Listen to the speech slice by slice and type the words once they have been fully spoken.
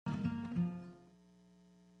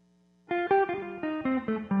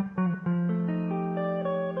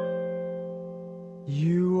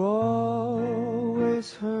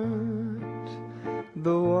has hurt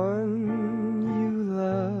the one you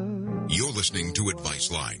love. You're listening to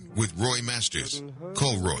Advice Line with Roy Masters.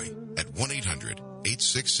 Call Roy at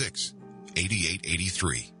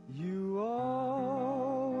 1-800-866-8883.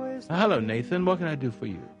 Hello, Nathan. What can I do for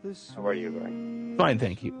you? How are you, Roy? Fine,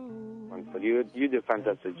 thank you. Wonderful. You do a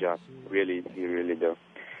fantastic job. Really, you really do.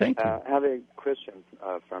 Thank you. I have a question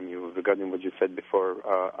from you regarding what you said before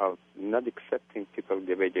of not accepting people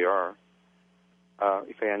the way they are.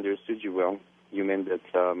 If I understood you well, you meant that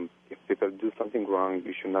if people do something wrong,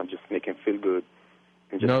 you should not just make them feel good.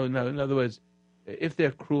 No. In other words, if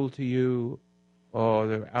they're cruel to you, or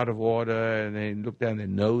they're out of order and they look down their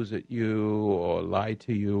nose at you, or lie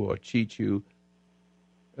to you, or cheat you,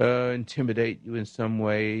 intimidate you in some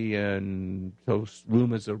way, and those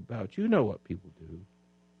rumors about you know what people do.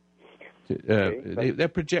 They're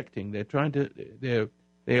projecting. They're trying to.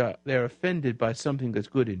 They're offended by something that's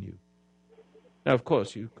good in you. Now, of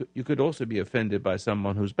course, you could also be offended by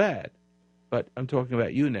someone who's bad, but I'm talking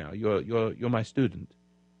about you now. You're my student,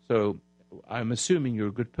 so I'm assuming you're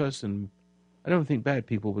a good person. I don't think bad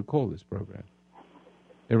people would call this program.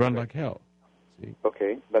 They run like hell. See?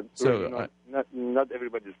 Okay, but so really not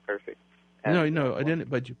everybody's perfect. And no, I didn't.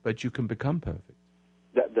 But you can become perfect.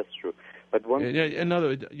 That's true. But in other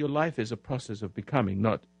words, your life is a process of becoming,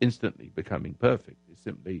 not instantly becoming perfect. It's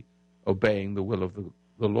simply obeying the will of the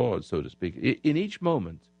Lord, so to speak. In each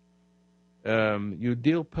moment, you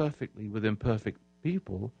deal perfectly with imperfect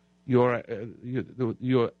people. You're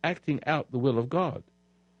acting out the will of God.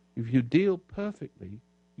 If you deal perfectly,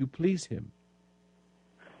 you please Him.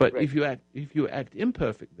 But right. if you act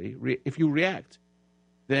imperfectly, if you react,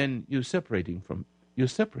 then you're separated from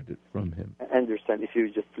Him. I understand. If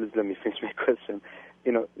you just please let me finish my question.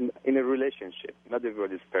 You know, in a relationship, not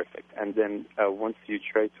everybody is perfect. And then once you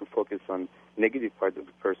try to focus on negative part of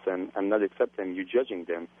the person and not accept them, you're judging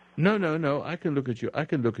them. No. I can look at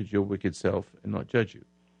your wicked self and not judge you.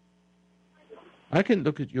 I could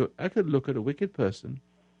look at a wicked person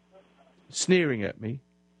sneering at me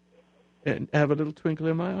and have a little twinkle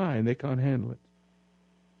in my eye, and they can't handle it.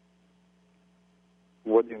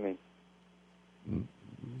 What do you mean?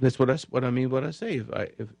 That's what I mean. What I say.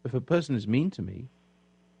 If a person is mean to me,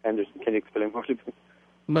 Anderson, can you explain more?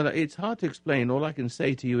 But it's hard to explain. All I can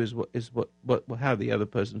say to you is how the other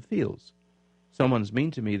person feels. Someone's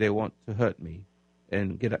mean to me; they want to hurt me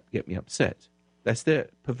and get me upset. That's their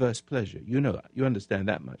perverse pleasure. You know that. You understand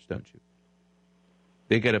that much, don't you?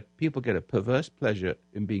 People get a perverse pleasure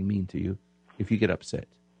in being mean to you if you get upset.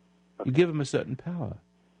 Okay. You give them a certain power.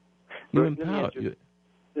 You empower.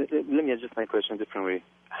 Let me adjust my question a different way.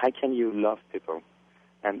 How can you love people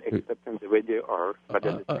and accept them the way they are, but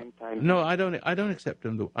at the same time? No, I don't accept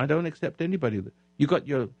them. I don't accept anybody. You got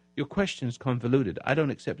your questions convoluted. I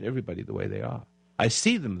don't accept everybody the way they are. I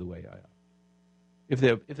see them the way I are. If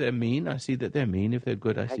they're mean, I see that they're mean. If they're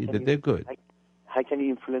good, I see that they're good. How can you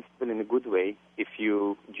influence people in a good way if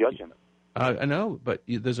you judge them? I know, but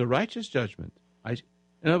there's a righteous judgment. In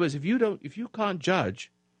other words, if you can't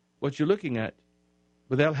judge what you're looking at,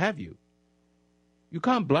 well, they'll have you. You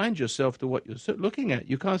can't blind yourself to what you're looking at.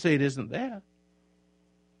 You can't say it isn't there.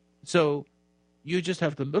 So you just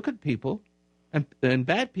have to look at people, and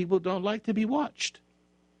bad people don't like to be watched.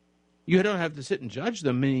 You don't have to sit and judge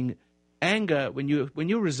them, meaning anger. When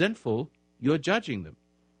you're resentful, you're judging them.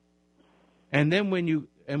 And then when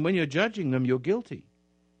you're judging them, you're guilty.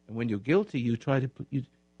 And when you're guilty, you try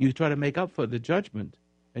to make up for the judgment,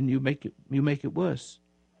 and you make it worse.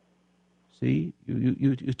 See,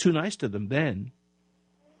 you're too nice to them then,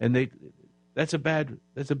 and that's a bad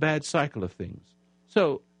cycle of things.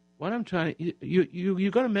 So what I'm trying to you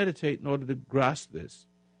got to meditate in order to grasp this.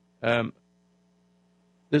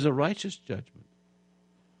 There's a righteous judgment,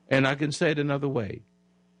 and I can say it another way: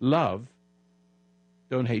 love.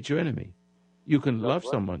 Don't hate your enemy. You can love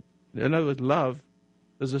someone. In other words, love.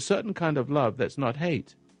 There's a certain kind of love that's not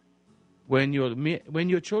hate. When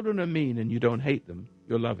your children are mean and you don't hate them,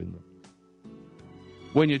 you're loving them.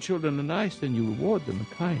 When your children are nice and you reward them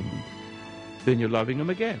and kind, then you're loving them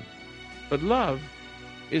again. But love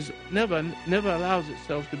is never allows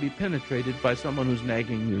itself to be penetrated by someone who's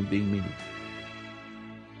nagging you and being mean.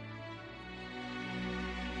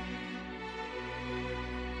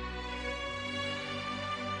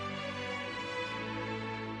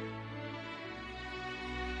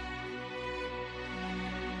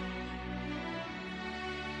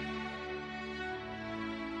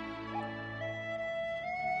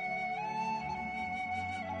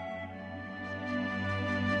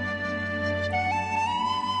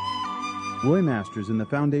 Roy Masters and the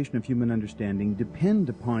Foundation of Human Understanding depend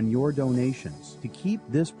upon your donations to keep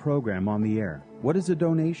this program on the air. What is a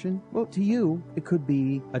donation? Well, to you, it could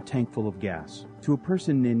be a tank full of gas. To a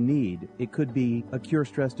person in need, it could be a cure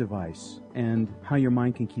stress device and how your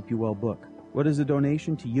mind can keep you well booked. What is a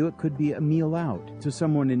donation? To you, it could be a meal out. To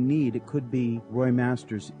someone in need, it could be Roy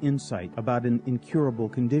Masters' insight about an incurable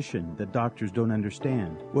condition that doctors don't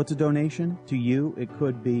understand. What's a donation? To you, it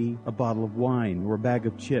could be a bottle of wine or a bag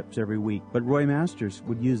of chips every week. But Roy Masters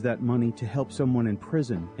would use that money to help someone in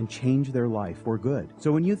prison and change their life for good.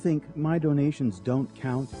 So when you think my donations don't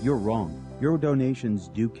count, you're wrong. Your donations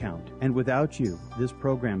do count. And without you, this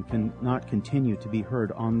program cannot continue to be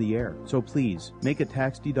heard on the air. So please, make a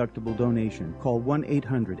tax-deductible donation. Call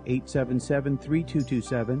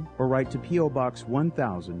 1-800-877-3227 or write to P.O. Box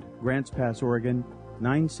 1000, Grants Pass, Oregon,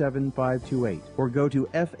 97528. Or go to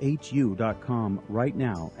FHU.com right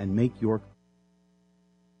now and make your...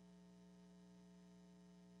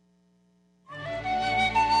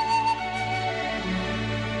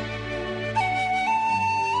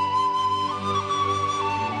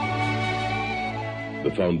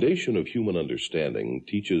 The Foundation of Human Understanding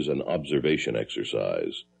teaches an observation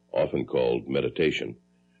exercise, often called meditation,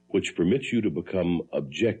 which permits you to become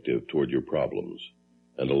objective toward your problems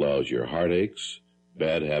and allows your heartaches,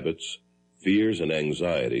 bad habits, fears, and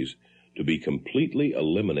anxieties to be completely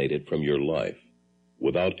eliminated from your life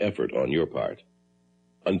without effort on your part.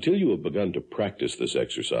 Until you have begun to practice this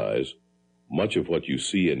exercise, much of what you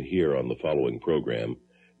see and hear on the following program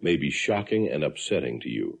may be shocking and upsetting to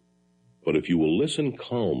you. But if you will listen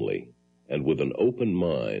calmly and with an open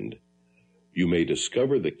mind, you may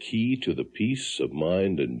discover the key to the peace of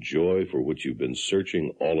mind and joy for which you've been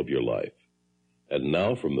searching all of your life. And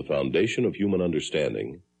now, from the Foundation of Human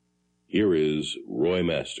Understanding, here is Roy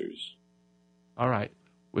Masters. All right.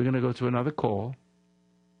 We're going to go to another call.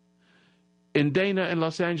 In Dana in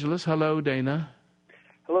Los Angeles. Hello, Dana.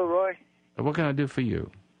 Hello, Roy. What can I do for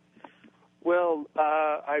you? Well,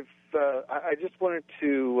 I just wanted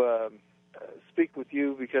to speak with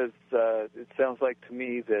you because it sounds like to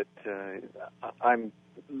me that I'm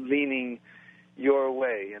leaning your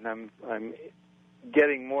way, and I'm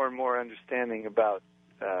getting more and more understanding about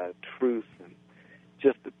truth and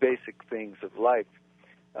just the basic things of life,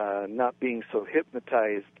 not being so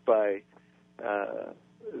hypnotized by the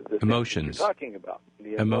emotions you're talking about.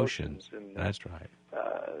 The emotions. And, that's right.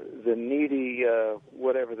 The needy,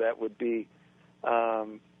 whatever that would be,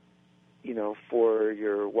 for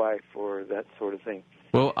your wife or that sort of thing.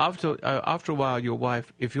 Well, after a while,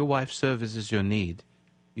 if your wife services your need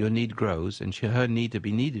grows, and her need to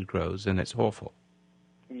be needed grows, and it's awful.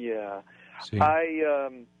 Yeah. See?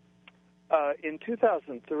 In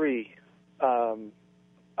 2003,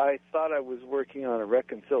 I thought I was working on a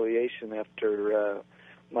reconciliation after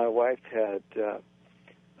my wife had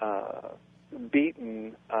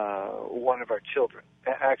beaten one of our children.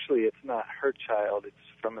 Actually, it's not her child. It's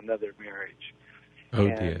from another marriage. Oh,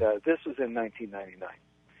 and dear. This was in 1999.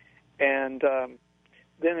 And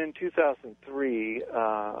then in 2003,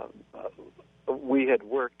 we had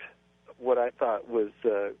worked what I thought was,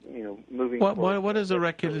 moving forward. What is a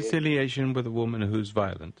reconciliation with a woman who's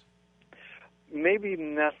violent? Maybe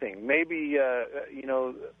nothing. Maybe,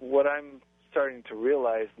 what I'm starting to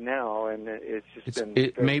realize now, and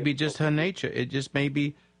It may be just her nature. It just may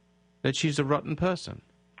be that she's a rotten person.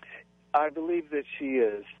 I believe that she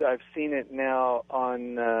is. I've seen it now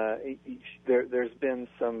on, there's been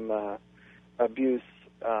some abuse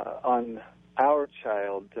on our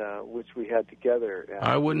child, which we had together.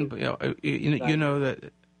 I wouldn't,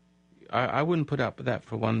 that I wouldn't put up with that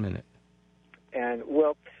for 1 minute. And,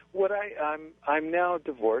 well, I'm now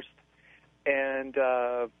divorced, and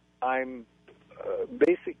I'm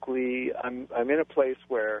basically, I'm in a place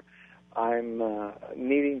where I'm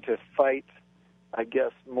needing to fight, I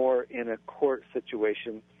guess, more in a court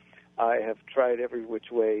situation. I have tried every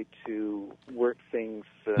which way to work things.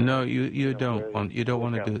 No, you don't want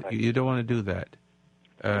to do that.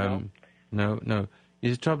 No.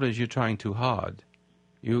 The trouble is you're trying too hard.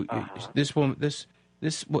 There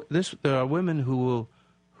are women who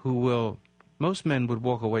will. Most men would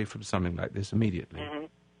walk away from something like this immediately.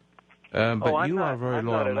 Mm-hmm. But I'm you are very I'm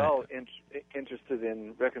loyal. not at all interested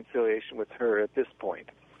in reconciliation with her at this point.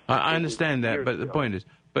 I understand that, but the ago. point is,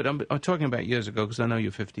 I'm talking about years ago because I know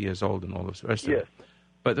you're 50 years old and all the rest of it.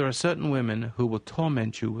 But there are certain women who will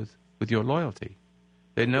torment you with your loyalty.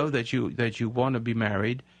 They know that you want to be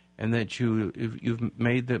married and that you've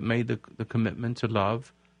made the commitment to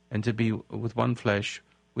love and to be with one flesh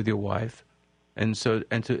with your wife, and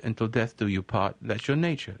until death do you part. That's your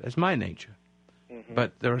nature. That's my nature. Mm-hmm.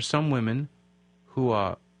 But there are some women who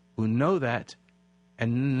are who know that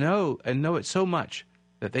and know it so much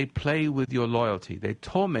that they play with your loyalty. They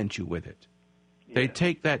torment you with it. Yeah. They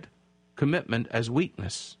take that commitment as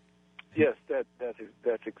weakness. Yes, that's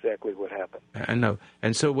exactly what happened. I know.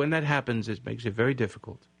 And so when that happens, it makes it very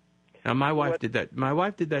difficult. Now, my wife did that. My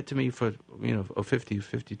wife did that to me for,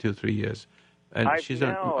 3 years. And she's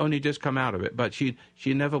only just come out of it. But she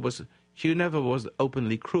never was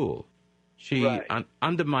openly cruel. She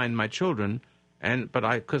undermined my children,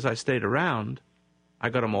 but because I stayed around, I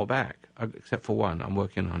got them all back, except for one. I'm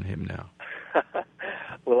working on him now.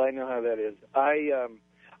 Well, I know how that is. I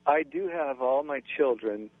do have all my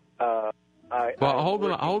children. Hold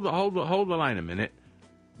the line a minute.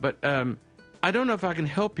 But I don't know if I can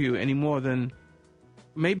help you any more than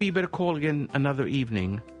maybe you better call again another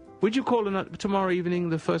evening. Would you call tomorrow evening,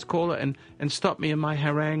 the first caller, and stop me in my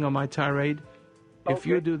harangue or my tirade? Okay. If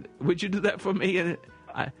you do, would you do that for me?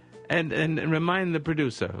 And remind the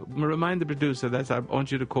producer. Remind the producer that I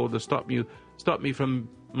want you to call to stop me from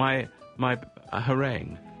my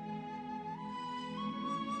harangue.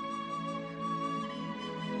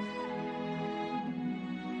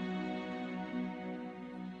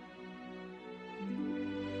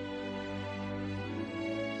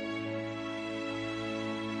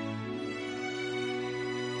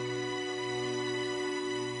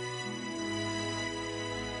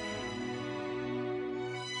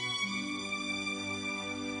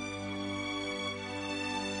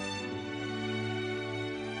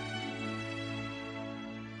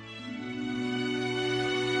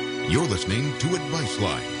 You're listening to Advice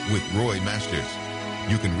Line with Roy Masters.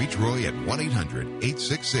 You can reach Roy at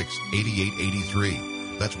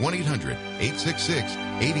 1-800-866-8883. That's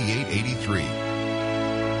 1-800-866-8883.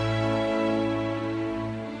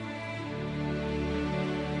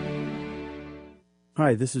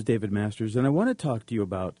 Hi, this is David Masters, and I want to talk to you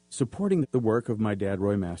about supporting the work of my dad,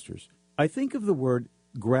 Roy Masters. I think of the word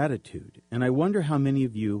gratitude, and I wonder how many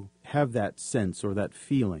of you have that sense or that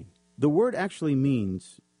feeling. The word actually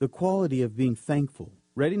means the quality of being thankful,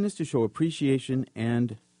 readiness to show appreciation,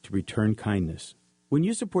 and to return kindness. When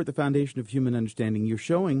you support the Foundation of Human Understanding, you're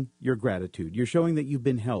showing your gratitude. You're showing that you've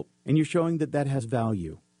been helped, and you're showing that that has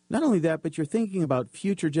value. Not only that, but you're thinking about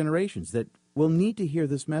future generations that will need to hear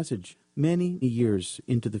this message many years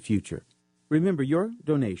into the future. Remember, your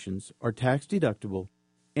donations are tax-deductible,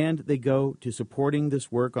 and they go to supporting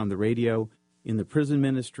this work on the radio, in the prison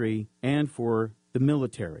ministry, and for the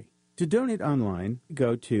military. To donate online,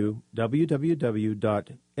 go to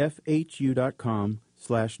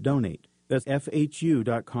www.fhu.com/donate. That's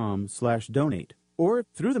fhu.com/donate. Or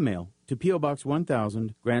through the mail to P.O. Box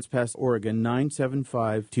 1000, Grants Pass, Oregon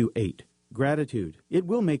 97528. Gratitude. It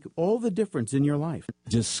will make all the difference in your life.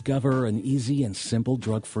 Discover an easy and simple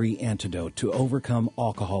drug-free antidote to overcome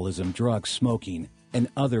alcoholism, drugs, smoking, and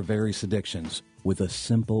other various addictions with a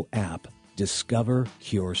simple app. Discover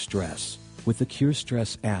Cure Stress. With the Cure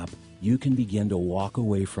Stress app, you can begin to walk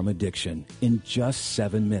away from addiction in just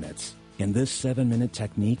 7 minutes. And this 7-minute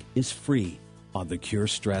technique is free on the Cure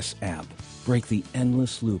Stress app. Break the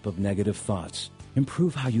endless loop of negative thoughts.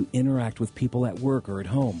 Improve how you interact with people at work or at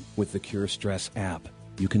home with the Cure Stress app.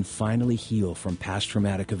 You can finally heal from past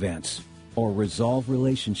traumatic events or resolve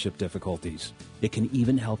relationship difficulties. It can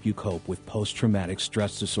even help you cope with post-traumatic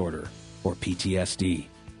stress disorder or PTSD.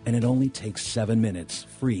 And it only takes 7 minutes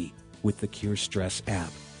free with the Cure Stress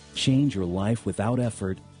app. Change your life without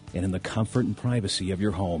effort and in the comfort and privacy of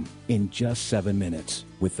your home in just 7 minutes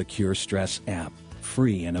with the Cure Stress app.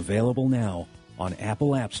 Free and available now on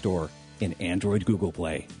Apple App Store and Android Google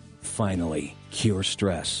Play. Finally, cure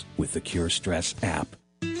stress with the Cure Stress app.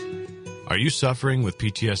 Are you suffering with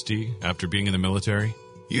PTSD after being in the military?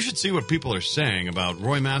 You should see what people are saying about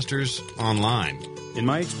Roy Masters online. In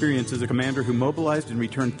my experience as a commander who mobilized and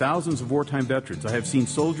returned thousands of wartime veterans, I have seen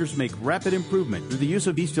soldiers make rapid improvement through the use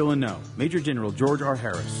of Be Still and Know. Major General George R.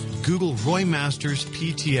 Harris. Google Roy Masters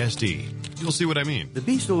PTSD. You'll see what I mean. The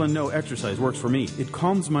Be Still and Know exercise works for me. It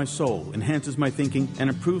calms my soul, enhances my thinking, and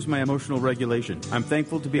improves my emotional regulation. I'm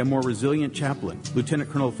thankful to be a more resilient chaplain. Lieutenant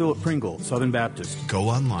Colonel Philip Pringle, Southern Baptist. Go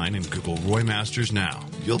online and Google Roy Masters now.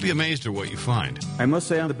 You'll be amazed at what you find. I must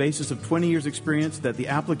say on the basis of 20 years' experience that the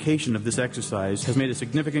application of this exercise has made a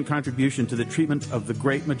significant contribution to the treatment of the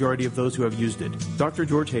great majority of those who have used it. Dr.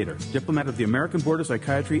 George Hader, diplomat of the American Board of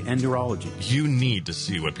Psychiatry and Neurology. You need to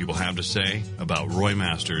see what people have to say about Roy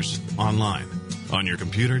Masters online, on your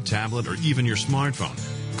computer, tablet, or even your smartphone.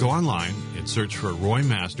 Go online and search for Roy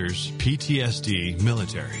Masters PTSD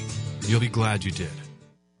Military. You'll be glad you did.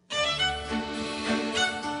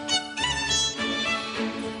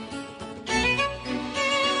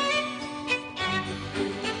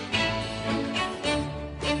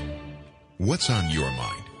 What's on your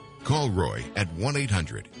mind? Call Roy at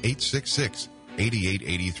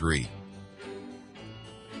 1-800-866-8883.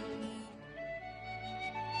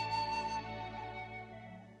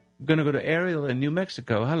 I'm going to go to Ariel in New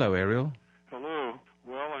Mexico. Hello, Ariel. Hello.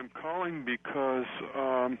 Well, I'm calling because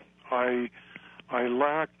I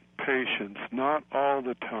lack patience. Not all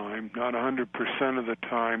the time, not 100% of the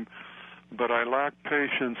time, but I lack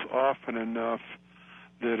patience often enough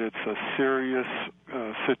that it's a serious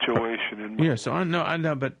situation in my Yes, I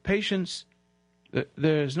know, but patience,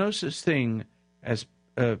 there's no such thing as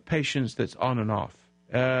patience that's on and off.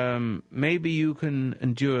 Maybe you can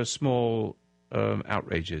endure small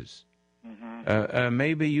outrages. Mm-hmm.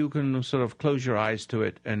 Maybe you can sort of close your eyes to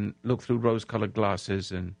it and look through rose-colored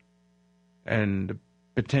glasses and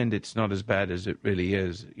pretend it's not as bad as it really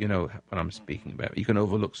is. You know what I'm speaking about. You can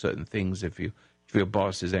overlook certain things if your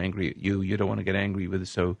boss is angry at you. You don't want to get angry with it,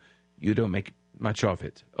 so you don't make much of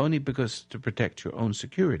it. Only because to protect your own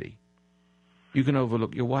security. You can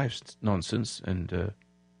overlook your wife's nonsense, and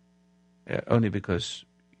only because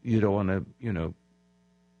you don't want to,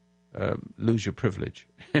 lose your privilege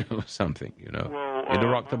or something, to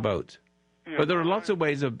rock the boat. Yeah, but there are lots of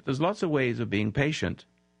ways of being patient.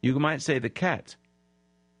 You might say the cat,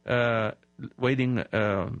 waiting,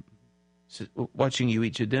 watching you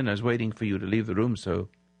eat your dinner, is waiting for you to leave the room. So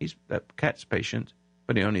that cat's patient,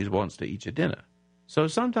 but he only wants to eat your dinner. So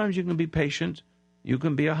sometimes you can be patient. You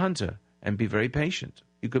can be a hunter and be very patient.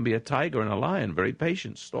 You can be a tiger and a lion, very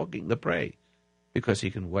patient, stalking the prey, because he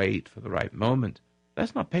can wait for the right moment.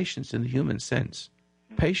 That's not patience in the human sense.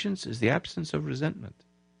 Patience is the absence of resentment.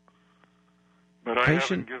 But I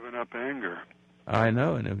haven't given up anger. I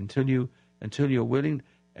know, and until you're willing,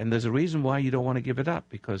 and there's a reason why you don't want to give it up,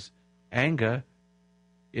 because anger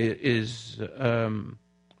is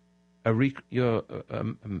you're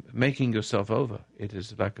making yourself over. It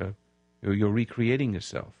is like you're recreating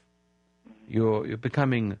yourself. You're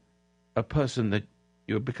becoming a person that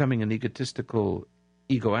you're becoming an egotistical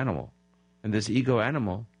ego animal. And this ego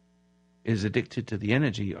animal is addicted to the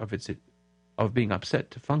energy of being upset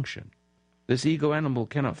to function. This ego animal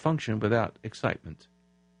cannot function without excitement.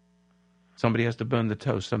 Somebody has to burn the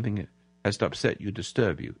toast. Something has to upset you,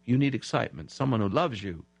 disturb you. You need excitement. Someone who loves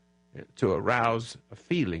you to arouse a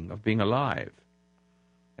feeling of being alive.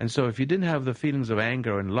 And so if you didn't have the feelings of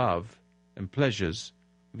anger and love and pleasures,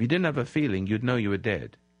 if you didn't have a feeling, you'd know you were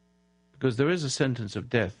dead. Because there is a sentence of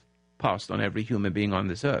death passed on every human being on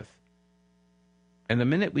this earth. And the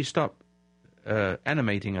minute we stop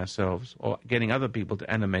animating ourselves or getting other people to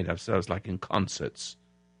animate ourselves, like in concerts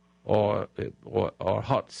or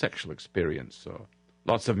hot sexual experience or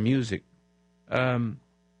lots of music,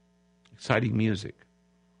 exciting music,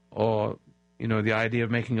 or, the idea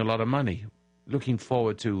of making a lot of money, looking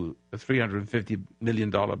forward to a $350 million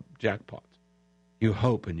jackpot. You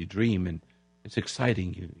hope and you dream, and it's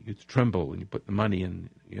exciting. You tremble when you put the money in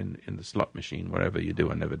the slot machine, wherever you do.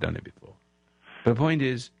 I've never done it before. But the point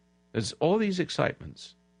is, all these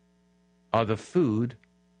excitements are the food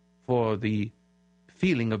for the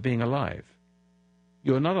feeling of being alive.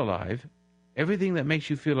 You're not alive. Everything that makes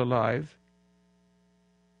you feel alive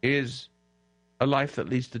is a life that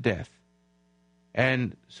leads to death.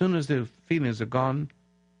 And as soon as the feelings are gone,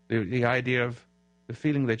 the idea of the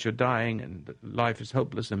feeling that you're dying and that life is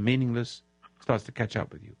hopeless and meaningless starts to catch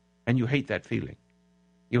up with you. And you hate that feeling.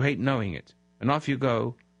 You hate knowing it. And off you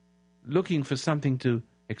go, looking for something to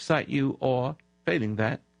excite you, or failing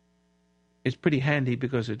that. It's pretty handy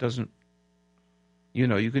because it doesn't,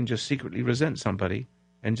 you can just secretly resent somebody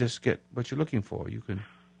and just get what you're looking for.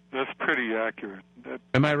 That's pretty accurate.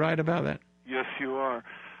 Am I right about that? Yes, you are.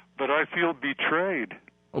 But I feel betrayed.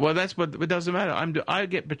 Well, that's what it doesn't matter. I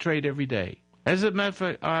get betrayed every day. As a matter of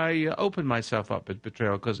fact, I open myself up at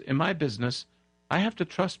betrayal because in my business, I have to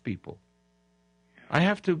trust people. I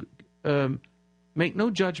have to make no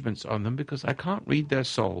judgments on them because I can't read their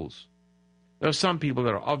souls. There are some people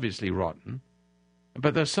that are obviously rotten,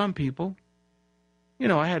 but there are some people,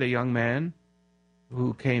 I had a young man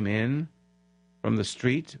who came in from the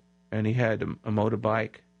street, and he had a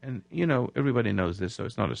motorbike, and, everybody knows this, so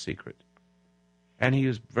it's not a secret. And he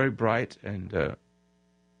was very bright, and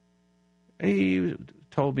he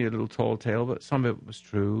told me a little tall tale, but some of it was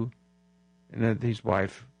true. And then his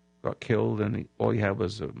wife got killed, and all he had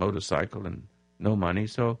was a motorcycle and no money,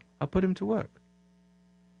 so I put him to work.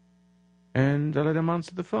 And I let him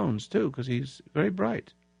answer the phones, too, because he's very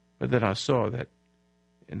bright. But then I saw that,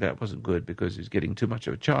 and that wasn't good because he's getting too much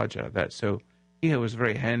of a charge out of that. So he was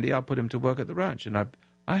very handy. I put him to work at the ranch, and I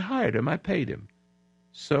hired him. I paid him.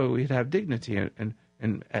 So he'd have dignity and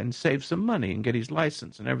save some money and get his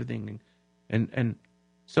license and everything. And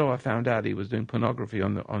So I found out he was doing pornography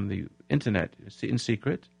on the internet in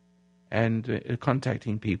secret, and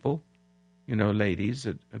contacting people, ladies,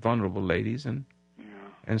 vulnerable ladies, and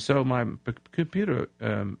so my computer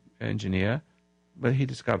engineer, but he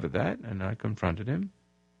discovered that, and I confronted him,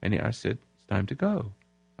 and I said, "It's time to go."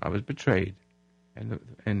 I was betrayed,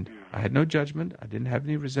 and I had no judgment. I didn't have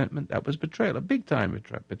any resentment. That was betrayal, a big time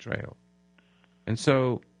betrayal. And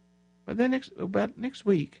so, but then about next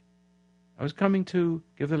week, I was coming to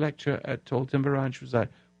give the lecture at Tall Timber Ranch,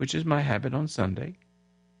 which is my habit on Sunday,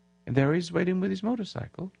 and there he's waiting with his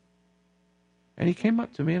motorcycle, and he came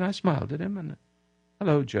up to me, and I smiled at him, and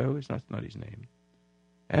 "Hello, Joe," it's not his name,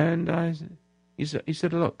 and he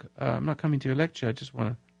said, "Look, I'm not coming to your lecture. I just want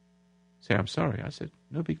to say I'm sorry." I said,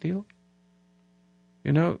 "No big deal.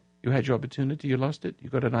 You had your opportunity, you lost it. You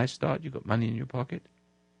got a nice start, you got money in your pocket,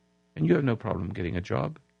 and you have no problem getting a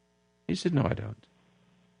job." He said, "No, I don't."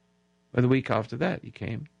 But the week after that, he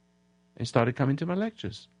came and started coming to my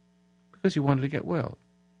lectures because he wanted to get well.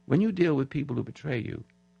 When you deal with people who betray you,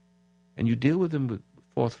 and you deal with them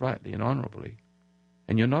forthrightly and honorably,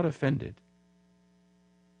 and you're not offended,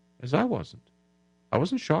 as I wasn't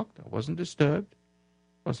shocked, I wasn't disturbed,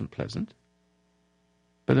 it wasn't pleasant,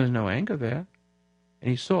 but there was no anger there, and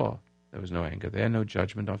he saw there was no anger there, no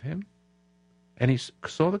judgment of him, and he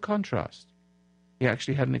saw the contrast. He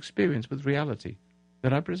actually had an experience with reality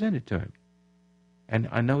that I presented to him, and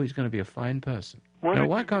I know he's going to be a fine person. Now,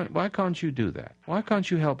 why can't you do that? Why can't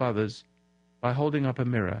you help others by holding up a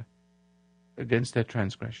mirror against their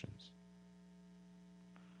transgressions?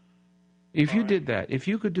 If you did that, if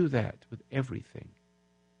you could do that with everything,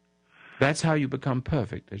 that's how you become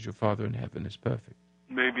perfect, as your Father in heaven is perfect.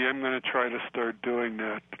 Maybe I'm going to try to start doing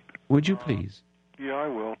that. Would you please? Yeah, I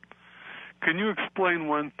will. Can you explain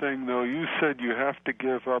one thing, though? You said you have to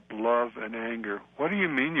give up love and anger. What do you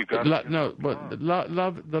mean you got to give up but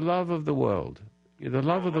the love of the world. The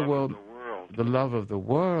love of the world. The love of the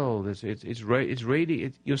world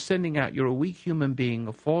you're sending out. You're a weak human being,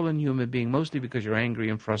 a fallen human being, mostly because you're angry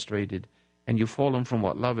and frustrated, and you've fallen from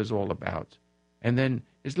what love is all about. And then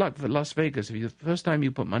it's like for Las Vegas. If the first time you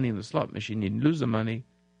put money in the slot machine, you lose the money.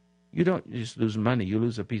 You don't just lose money. You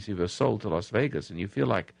lose a piece of your soul to Las Vegas, and you feel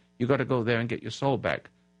like you got to go there and get your soul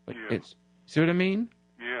back. But see what I mean?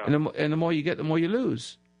 Yeah. And the more you get, the more you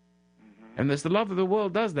lose. Mm-hmm. And the love of the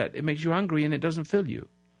world does that. It makes you hungry, and it doesn't fill you.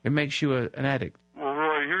 It makes you an addict. Well,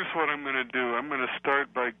 Roy, here's what I'm going to do. I'm going to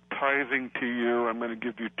start by tithing to you. I'm going to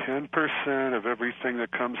give you 10% of everything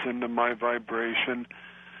that comes into my vibration,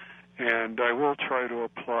 and I will try to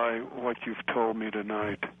apply what you've told me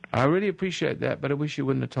tonight. I really appreciate that, but I wish you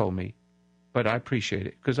wouldn't have told me. But I appreciate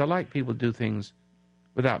it, because I like people to do things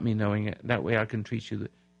without me knowing it. That way I can treat you.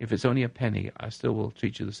 If it's only a penny, I still will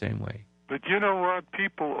treat you the same way. But you know what?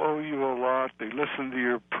 People owe you a lot. They listen to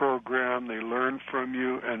your program, they learn from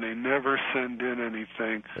you, and they never send in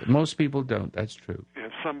anything. Most people don't. That's true.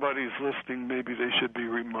 If somebody's listening, maybe they should be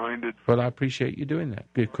reminded. Well, I appreciate you doing that.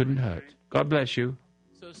 It couldn't hurt. God bless you.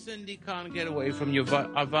 So Cindy can't get away from your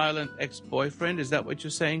violent ex-boyfriend. Is that what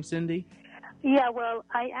you're saying, Cindy? Yeah, well,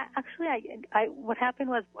 I what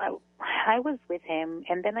happened was I was with him,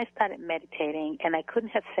 and then I started meditating, and I couldn't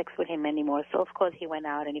have sex with him anymore. So, of course, he went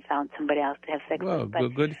out and he found somebody else to have sex with. Well,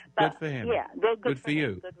 good for him. Yeah, good for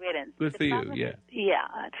you. Good riddance. Good for you, yeah. Yeah,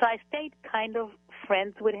 so I stayed kind of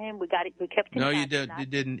friends with him. We kept in touch. No, you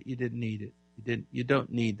didn't need it. You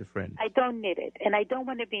don't need the friend. I don't need it, and I don't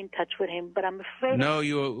want to be in touch with him, but I'm afraid. No,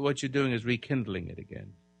 what you're doing is rekindling it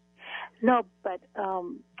again. No, but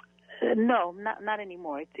no, not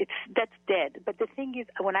anymore. That's dead. But the thing is,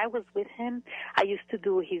 when I was with him, I used to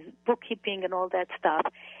do his bookkeeping and all that stuff.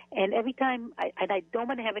 And every time, I don't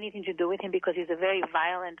want to have anything to do with him because he's a very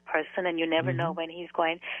violent person, and you never know when he's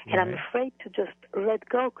going. And I'm afraid to just let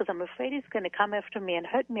go because I'm afraid he's going to come after me and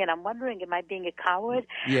hurt me. And I'm wondering, am I being a coward?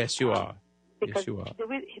 Yes, you are. Because yes, you are.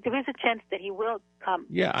 There is a chance that he will come.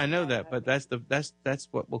 Yeah, I know that, but that's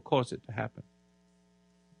what will cause it to happen.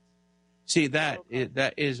 See, that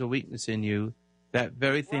is a weakness in you. That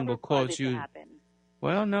very thing will cause you.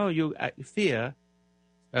 Well, no, fear.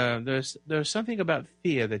 There's something about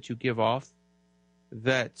fear that you give off.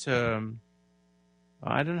 That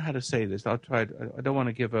I don't know how to say this. I'll try. I don't want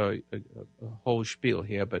to give a whole spiel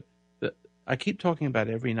here, but I keep talking about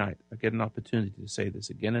it every night. I get an opportunity to say this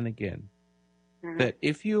again and again. Mm-hmm. That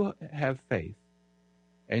if you have faith,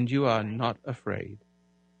 and you are not afraid.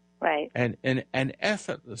 Right. And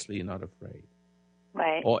effortlessly not afraid.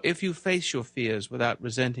 Right. Or if you face your fears without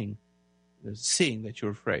resenting, seeing that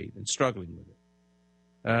you're afraid and struggling with it.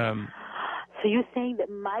 So you're saying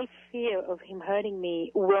that my fear of him hurting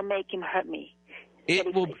me will make him hurt me?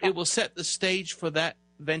 It will set the stage for that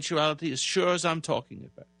eventuality as sure as I'm talking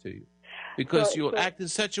about to you. Because you'll act in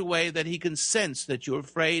such a way that he can sense that you're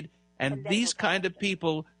afraid. And these kind of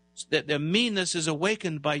people, that their meanness is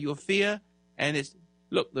awakened by your fear. And it's,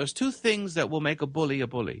 look, there's two things that will make a bully a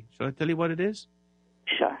bully. Shall I tell you what it is?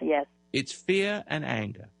 Sure, yes. It's fear and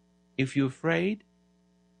anger. If you're afraid,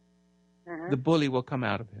 the bully will come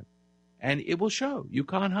out of him. And it will show. You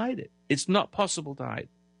can't hide it. It's not possible to hide.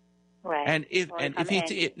 Right. And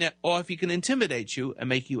if he can intimidate you and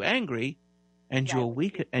make you angry, and you're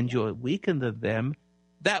weaker than them,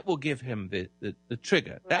 that will give him the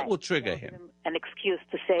trigger. Right. That will trigger him. An excuse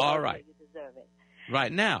to say, all right, you deserve it.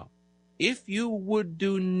 Right now, if you would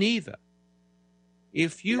do neither,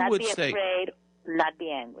 if you would say, not be afraid, not be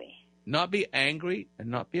angry, not be angry and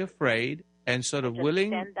not be afraid, and sort of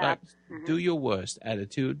willing, like do your worst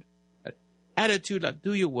attitude like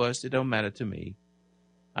do your worst. It don't matter to me.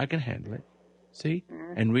 I can handle it. See,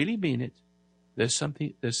 and really mean it. There's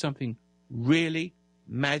something really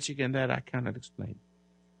magic in that I cannot explain.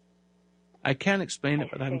 I can explain it,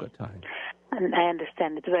 but I haven't got time. I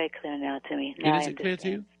understand. It's very clear now to me. Now Is it clear to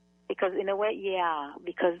you? Because in a way, yeah.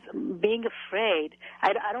 Because being afraid,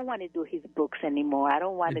 I don't want to do his books anymore. I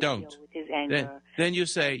don't want to deal with his anger. Then you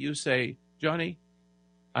say, Johnny,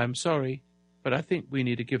 I'm sorry, but I think we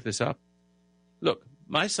need to give this up. Look,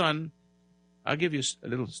 my son, I'll give you a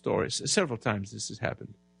little story. Several times this has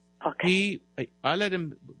happened. Okay. I let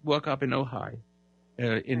him work up in Ojai,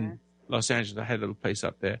 in Los Angeles. I had a little place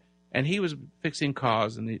up there. And he was fixing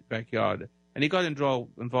cars in the backyard. And he got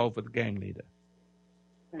involved with the gang leader.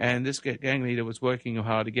 And this gang leader was working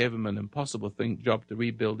hard. He gave him an impossible job to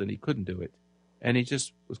rebuild, and he couldn't do it. And he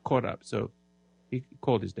just was caught up. So he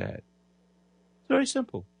called his dad. It's very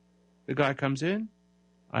simple. The guy comes in.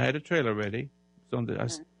 I had a trailer ready. I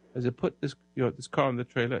said, put this car in the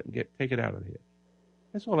trailer and take it out of here.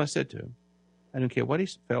 That's all I said to him. I don't care what he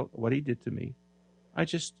felt, what he did to me. I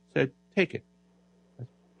just said, take it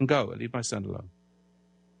and go and leave my son alone.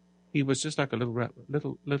 He was just like a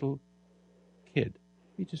little kid.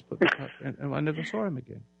 He just put the car, and I never saw him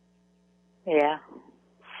again. Yeah.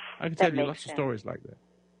 I can tell you lots of stories like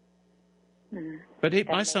that. But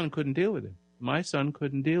my son couldn't deal with him. My son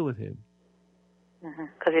couldn't deal with him.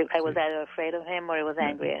 Because I was either afraid of him or I was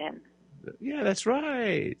angry at him. Yeah, that's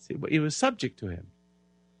right. He was subject to him.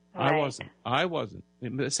 Right. I wasn't.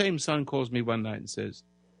 The same son calls me one night and says,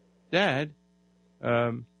 Dad,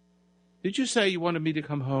 did you say you wanted me to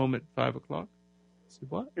come home at 5 o'clock? I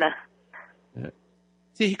said, what? No.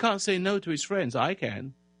 See, he can't say no to his friends. I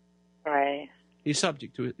can. Right. He's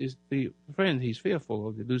subject to it. The friend, he's fearful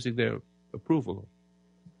of losing their approval.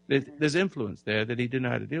 There's influence there that he didn't know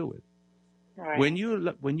how to deal with. Right. When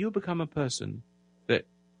you become a person that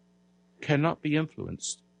cannot be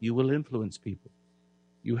influenced, you will influence people.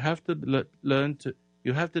 You have to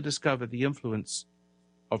you have to discover the influence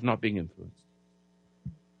of not being influenced.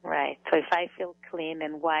 Right. So if I feel clean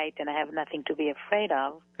and white and I have nothing to be afraid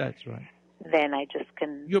of, that's right. Then I just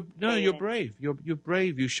can. You're brave. You're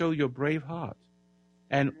brave. You show your brave heart.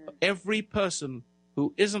 And every person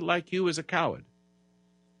who isn't like you is a coward.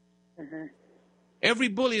 Every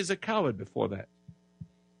bully is a coward before that.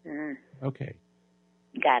 Okay.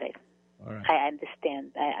 Got it. All right. I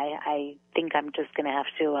understand. I think I'm just going to have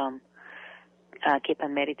to keep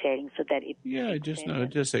on meditating so that it... Yeah,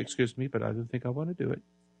 just say, excuse me, but I don't think I want to do it.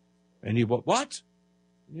 And he went, what?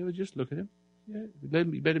 And you would just look at him. Yeah,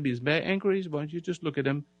 you better be as angry as you want. You just look at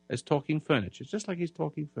him as talking furniture, just like he's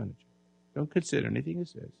talking furniture. Don't consider anything he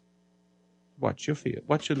says. Watch your fear.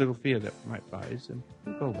 Watch your little fear that might rise, and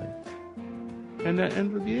it'll go away. And at the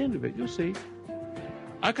end of it, you'll see.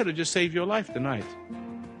 I could have just saved your life tonight.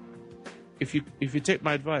 If you take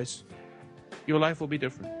my advice, your life will be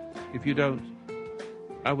different. If you don't,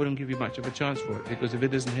 I wouldn't give you much of a chance for it, because if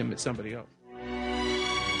it isn't him, it's somebody else.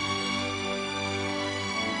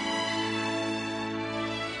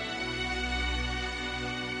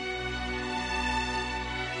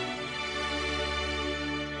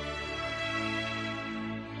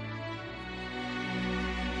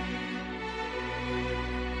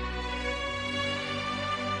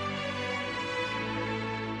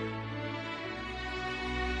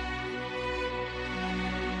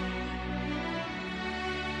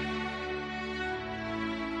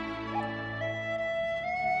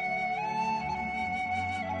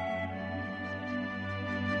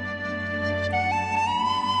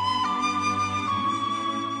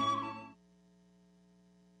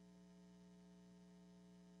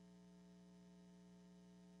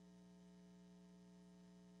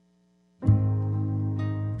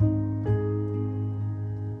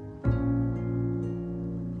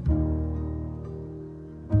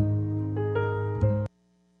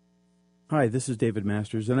 Hi, this is David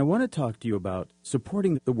Masters, and I want to talk to you about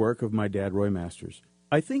supporting the work of my dad, Roy Masters.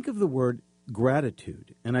 I think of the word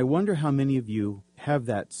gratitude, and I wonder how many of you have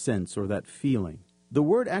that sense or that feeling. The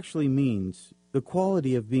word actually means the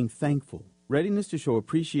quality of being thankful, readiness to show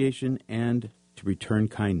appreciation, and to return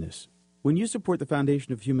kindness. When you support the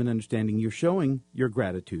Foundation of Human Understanding, you're showing your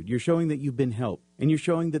gratitude. You're showing that you've been helped, and you're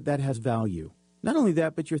showing that that has value. Not only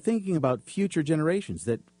that, but you're thinking about future generations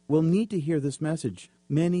that will need to hear this message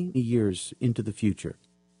many years into the future.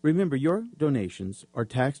 Remember, your donations are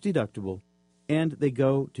tax-deductible, and they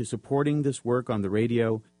go to supporting this work on the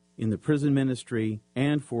radio, in the prison ministry,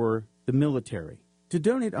 and for the military. To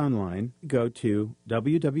donate online, go to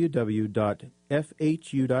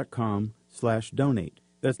www.fhu.com/donate.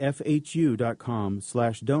 That's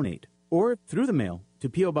fhu.com/donate. Or through the mail to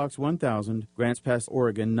P.O. Box 1000, Grants Pass,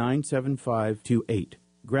 Oregon 97528.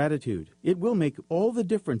 Gratitude. It will make all the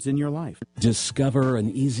difference in your life. Discover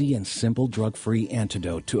an easy and simple drug-free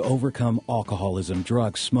antidote to overcome alcoholism,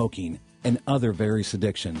 drugs, smoking, and other various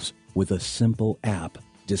addictions with a simple app.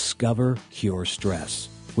 Discover Cure Stress.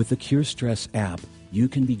 With the Cure Stress app, you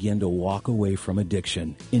can begin to walk away from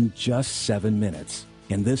addiction in just 7 minutes.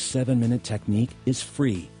 And this 7-minute technique is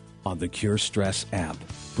free on the Cure Stress app.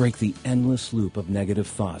 Break the endless loop of negative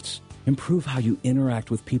thoughts. Improve how you interact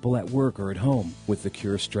with people at work or at home with the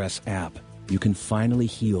Cure Stress app. You can finally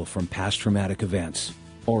heal from past traumatic events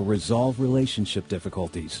or resolve relationship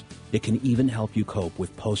difficulties. It can even help you cope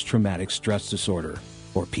with post-traumatic stress disorder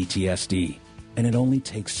or PTSD. And it only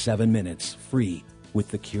takes 7 minutes free with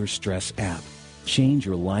the Cure Stress app. Change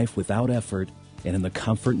your life without effort and in the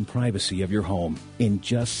comfort and privacy of your home in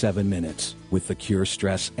just 7 minutes with the Cure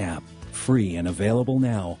Stress app. Free and available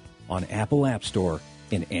now on Apple App Store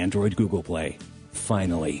and Android Google Play.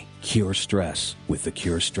 Finally, cure stress with the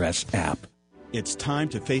Cure Stress app. It's time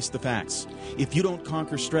to face the facts. If you don't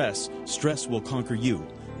conquer stress, stress will conquer you.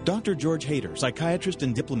 Dr. George Hader, psychiatrist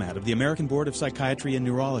and diplomat of the American Board of Psychiatry and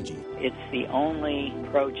Neurology. It's the only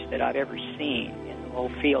approach that I've ever seen in the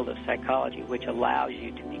whole field of psychology which allows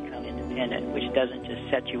you to become independent, which doesn't just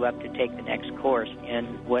set you up to take the next course in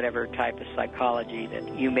whatever type of psychology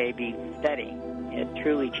that you may be studying. It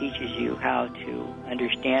truly teaches you how to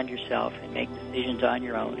understand yourself and make decisions on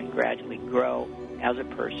your own and gradually grow as a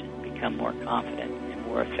person, become more confident and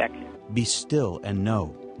more effective. Be still and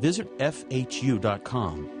know. Visit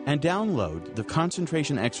FHU.com and download the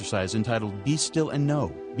concentration exercise entitled Be Still and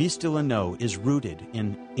Know. Be Still and Know is rooted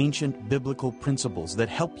in ancient biblical principles that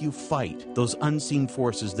help you fight those unseen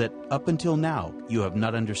forces that up until now you have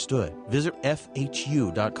not understood. Visit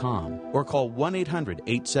FHU.com or call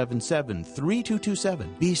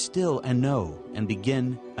 1-800-877-3227. Be still and know and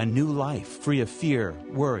begin a new life free of fear,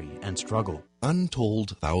 worry, and struggle.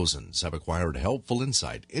 Untold thousands have acquired helpful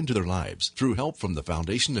insight into their lives through help from the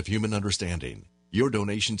Foundation of Human Understanding. Your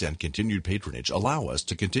donations and continued patronage allow us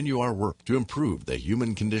to continue our work to improve the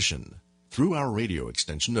human condition. Through our radio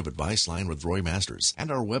extension of Advice Line with Roy Masters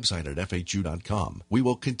and our website at FHU.com, we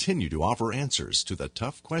will continue to offer answers to the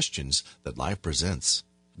tough questions that life presents.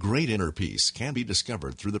 Great inner peace can be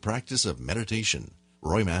discovered through the practice of meditation.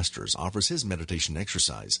 Roy Masters offers his meditation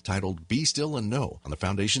exercise titled Be Still and Know on the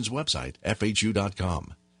Foundation's website,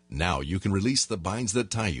 FHU.com. Now you can release the binds that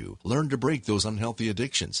tie you, learn to break those unhealthy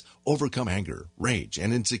addictions, overcome anger, rage,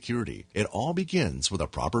 and insecurity. It all begins with a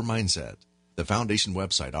proper mindset. The Foundation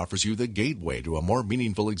website offers you the gateway to a more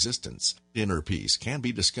meaningful existence. Inner peace can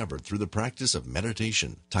be discovered through the practice of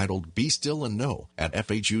meditation, titled Be Still and Know at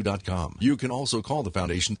FHU.com. You can also call the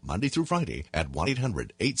Foundation Monday through Friday at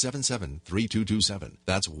 1-800-877-3227.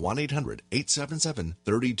 That's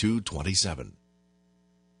 1-800-877-3227.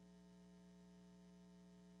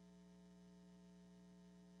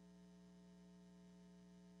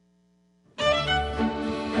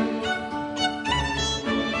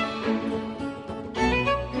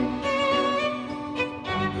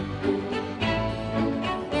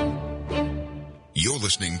 You're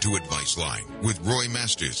listening to Advice Line with Roy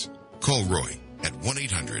Masters. Call Roy at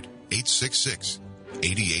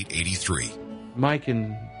 1-800-866-8883. Mike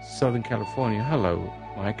in Southern California. Hello,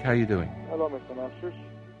 Mike. How are you doing? Hello, Mr. Masters.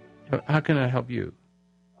 How can I help you?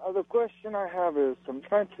 The question I have is, I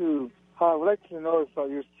would like to know if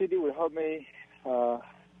your CD would help me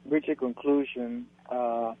reach a conclusion.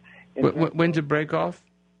 When to break off?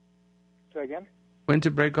 Say again? When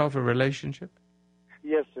to break off a relationship?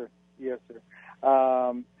 Yes, sir. Yes, sir.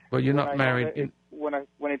 Well, you're not married. When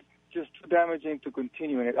it's just too damaging to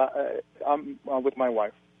continue in it, I'm with my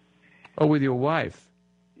wife. Oh, with your wife?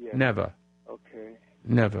 Yes. Never. Okay.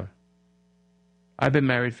 Never. I've been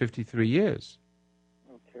married 53 years.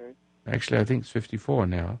 Okay. Actually, I think it's 54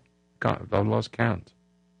 now. I've lost count.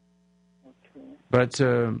 But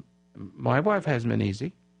my wife hasn't been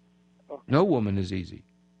easy. Okay. No woman is easy.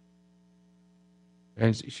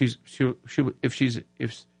 And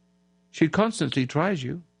if she constantly tries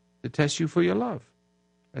you to test you for your love.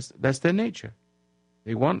 That's their nature.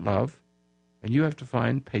 They want love, and you have to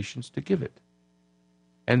find patience to give it.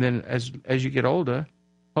 And then as you get older,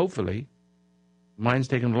 hopefully, mine's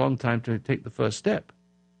taken a long time to take the first step.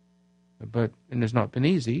 And it's not been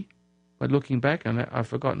easy. But looking back on it, I've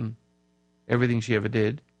forgotten everything she ever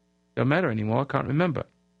did. Don't matter anymore. I can't remember.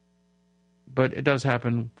 But it does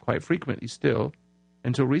happen quite frequently still.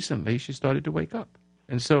 Until recently, she started to wake up.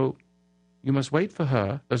 And so you must wait for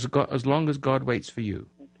her as long as God waits for you.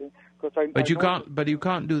 Okay. But you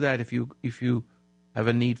can't do that if you have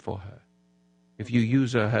a need for her. If you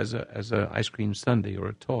use her as a ice cream sundae or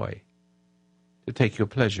a toy to take your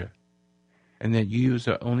pleasure, and then you use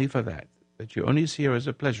her only for that you only see her as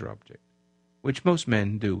a pleasure object, which most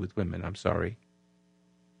men do with women, I'm sorry,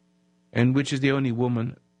 and which is the only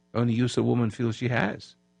use a woman feels she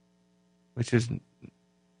has, which is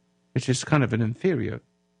kind of an inferior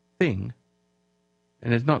thing,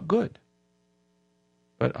 and it's not good.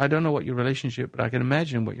 But I don't know what your relationship, but I can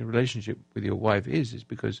imagine what your relationship with your wife is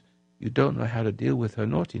because you don't know how to deal with her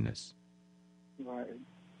naughtiness. Right.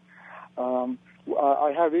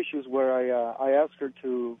 I have issues where I ask her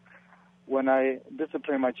to, when I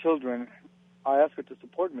discipline my children, I ask her to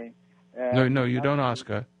support me. No, you don't ask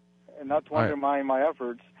her. And not to undermine my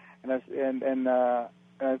efforts.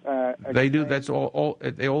 They do. That's all.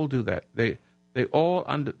 They all do that. They all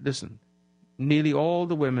listen. Nearly all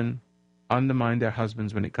the women undermine their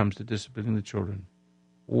husbands when it comes to disciplining the children.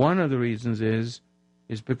 One of the reasons is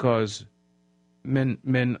because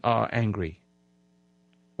men are angry.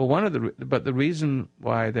 Well, but the reason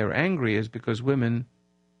why they're angry is because women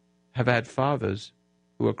have had fathers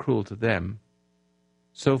who are cruel to them.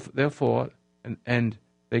 So therefore, and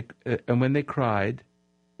when they cried,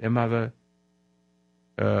 their mother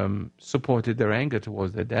supported their anger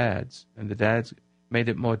towards their dads, and the dads made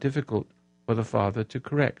it more difficult for the father to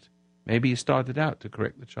correct. Maybe he started out to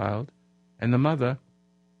correct the child, and the mother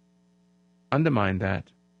undermined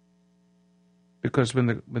that. Because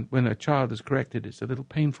when a child is corrected, it's a little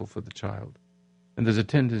painful for the child. And there's a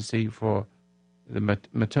tendency for the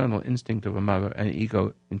maternal instinct of a mother, and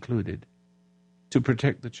ego included, to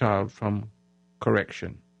protect the child from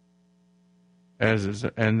correction.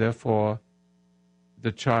 And therefore,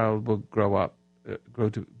 the child will grow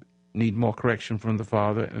to need more correction from the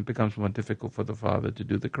father, and it becomes more difficult for the father to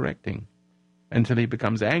do the correcting until he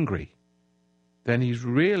becomes angry. Then he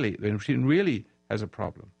really has a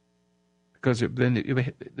problem. Because then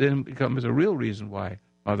it becomes a real reason why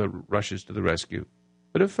mother rushes to the rescue.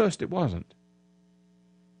 But at first it wasn't.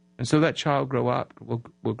 And so that child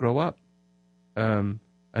will grow up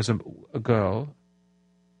as a girl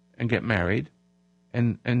and get married.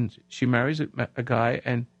 And she marries a guy,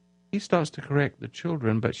 and he starts to correct the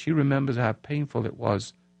children, but she remembers how painful it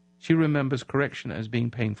was. She remembers correction as being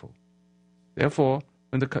painful. Therefore,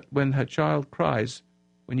 when her child cries,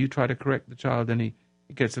 when you try to correct the child and he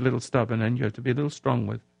gets a little stubborn, and you have to be a little strong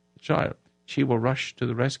with the child, she will rush to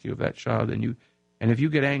the rescue of that child, and if you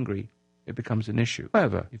get angry, it becomes an issue.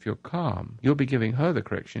 However, if you're calm, you'll be giving her the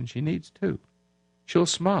correction she needs too. She'll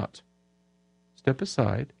smart. Step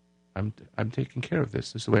aside. I'm taking care of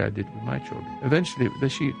this. This is the way I did with my children. Eventually,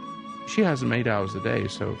 she hasn't 8 hours a day,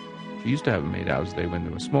 so she used to have them 8 hours a day when they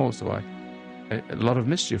were small, so a lot of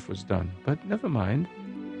mischief was done. But never mind.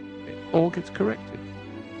 It all gets corrected.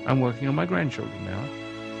 I'm working on my grandchildren now.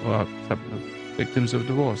 Well, victims of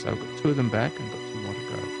divorce. I've got 2 of them back and got 2 more to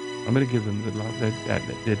go. I'm going to give them the love that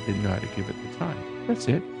they didn't know how to give at the time. That's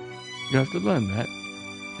it. You have to learn that.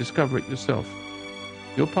 Discover it yourself.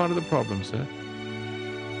 You're part of the problem, sir.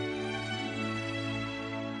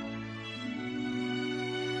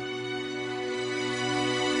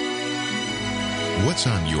 What's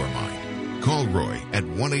on your mind? Call Roy at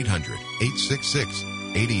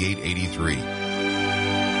 1-800-866-8883.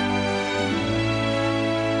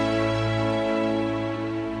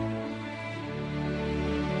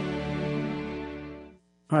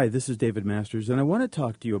 Hi, this is David Masters, and I want to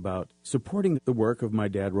talk to you about supporting the work of my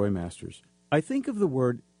dad, Roy Masters. I think of the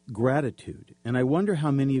word gratitude, and I wonder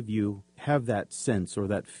how many of you have that sense or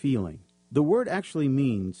that feeling. The word actually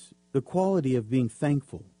means the quality of being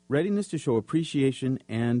thankful, readiness to show appreciation,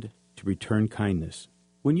 and to return kindness.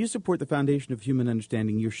 When you support the Foundation of Human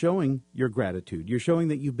Understanding, you're showing your gratitude. You're showing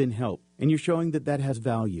that you've been helped, and you're showing that that has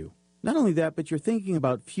value. Not only that, but you're thinking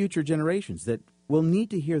about future generations that will need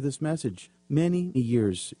to hear this message many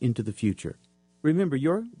years into the future. Remember,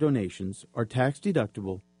 your donations are tax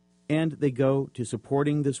deductible, and they go to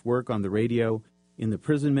supporting this work on the radio in the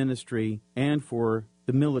prison ministry, and for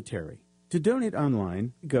the military. To donate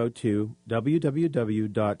online, go to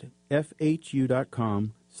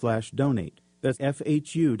www.fhu.com/donate. That's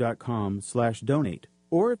fhu.com/donate.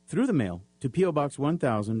 Or through the mail to P.O. Box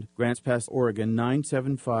 1000, Grants Pass, Oregon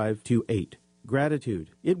 97528. Gratitude.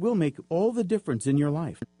 It will make all the difference in your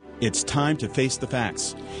life. It's time to face the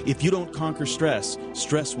facts. If you don't conquer stress,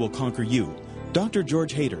 stress will conquer you. Dr.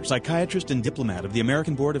 George Hader, psychiatrist and diplomat of the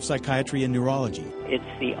American Board of Psychiatry and Neurology.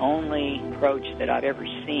 It's the only approach that I've ever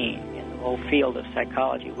seen in the whole field of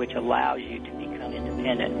psychology which allows you to become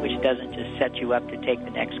independent, which doesn't just set you up to take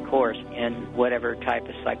the next course in whatever type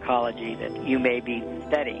of psychology that you may be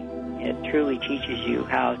studying. It truly teaches you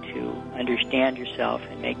how to understand yourself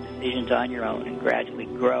and make decisions on your own and gradually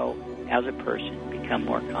grow as a person, become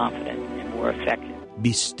more confident and more effective.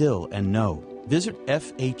 Be still and know. Visit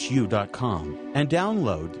FHU.com and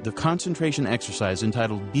download the concentration exercise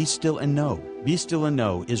entitled Be Still and Know. Be Still and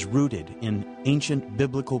Know is rooted in ancient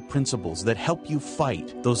biblical principles that help you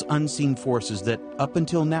fight those unseen forces that up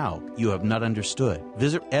until now you have not understood.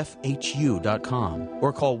 Visit FHU.com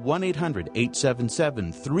or call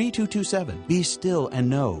 1-800-877-3227. Be still and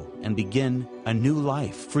know and begin a new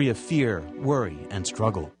life free of fear, worry, and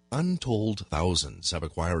struggle. Untold thousands have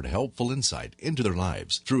acquired helpful insight into their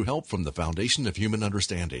lives through help from the Foundation of Human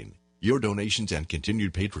Understanding. Your donations and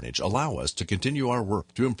continued patronage allow us to continue our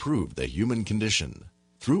work to improve the human condition.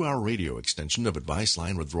 Through our radio extension of Advice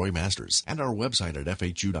Line with Roy Masters and our website at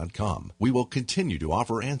FHU.com, we will continue to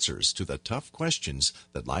offer answers to the tough questions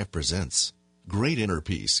that life presents. Great inner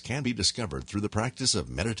peace can be discovered through the practice of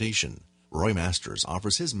meditation. Roy Masters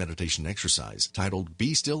offers his meditation exercise titled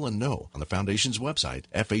Be Still and Know on the Foundation's website,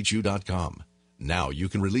 FHU.com. Now you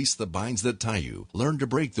can release the binds that tie you, learn to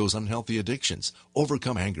break those unhealthy addictions,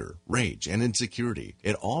 overcome anger, rage, and insecurity.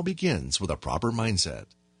 It all begins with a proper mindset.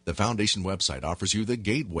 The Foundation website offers you the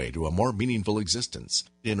gateway to a more meaningful existence.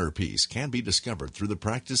 Inner peace can be discovered through the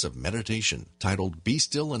practice of meditation, titled Be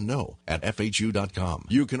Still and Know at FHU.com.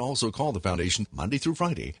 You can also call the Foundation Monday through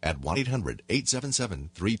Friday at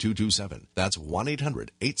 1-800-877-3227. That's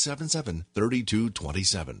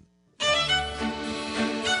 1-800-877-3227.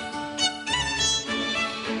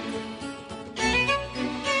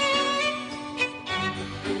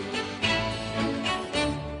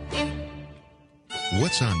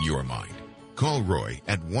 What's on your mind? Call Roy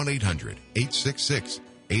at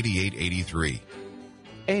 1-800-866-8883.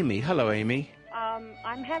 Amy. Hello, Amy.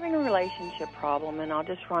 I'm having a relationship problem, and I'll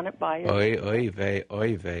just run it by you. Oy vey.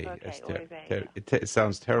 Okay, It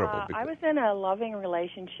sounds terrible. I was in a loving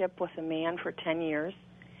relationship with a man for 10 years.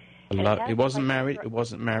 It wasn't married. It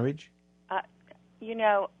wasn't marriage?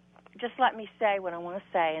 Just let me say what I want to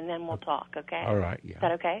say, and then we'll talk, okay? All right, yeah. Is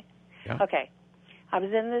that okay? Yeah. Okay. I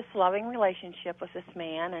was in this loving relationship with this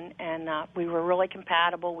man, and we were really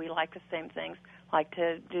compatible. We liked the same things, liked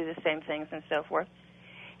to do the same things and so forth.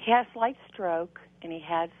 He had a slight stroke, and he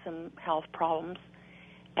had some health problems.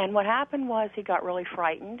 And what happened was he got really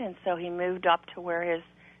frightened, and so he moved up to where his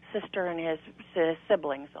sister and his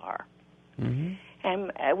siblings are. Mm-hmm.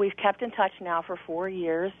 And we've kept in touch now for 4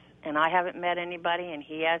 years, and I haven't met anybody, and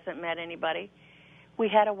he hasn't met anybody. We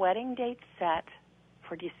had a wedding date set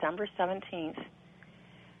for December 17th.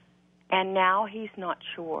 And now he's not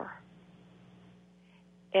sure.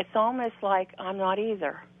 It's almost like I'm not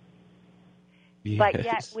either. Yes. But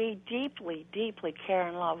yet we deeply, deeply care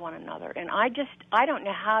and love one another. And I don't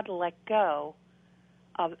know how to let go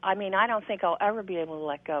of, I don't think I'll ever be able to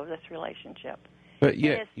let go of this relationship. But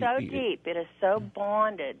yet, it is so deep. It is so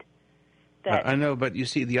bonded. That I know, but you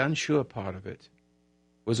see, the unsure part of it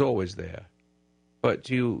was always there. But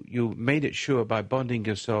you made it sure by bonding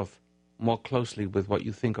yourself more closely with what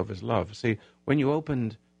you think of as love. See, when you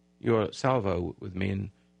opened your salvo with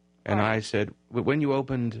me, and I said, when you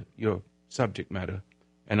opened your subject matter,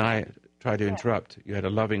 and I tried to interrupt, you had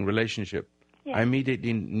a loving relationship, I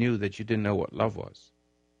immediately knew that you didn't know what love was.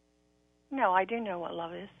 No, I do know what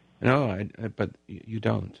love is. No, but you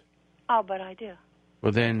don't. Oh, but I do.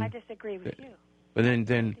 Well, then... I disagree with you. But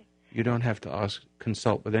then you don't have to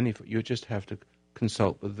consult with any... You just have to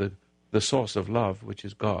consult with the source of love, which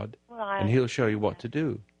is God, and He'll show you what to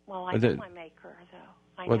do. Well, I know my Maker,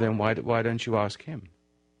 though. Well, then why don't you ask Him?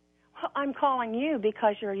 Well, I'm calling you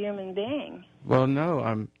because you're a human being. Well,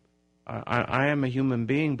 no, I am a human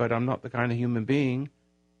being, but I'm not the kind of human being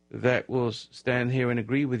that will stand here and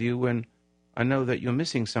agree with you when I know that you're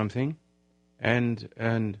missing something, and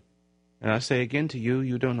I say again to you,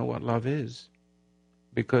 you don't know what love is,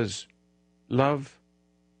 because love,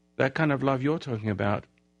 that kind of love you're talking about,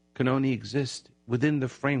 can only exist within the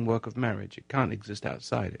framework of marriage. It can't exist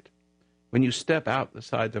outside it. When you step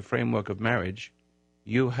outside the framework of marriage,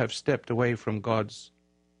 you have stepped away from God's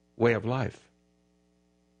way of life.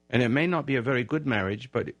 And it may not be a very good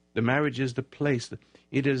marriage, but the marriage is the place.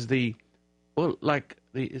 It is the, well,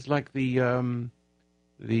 it's like the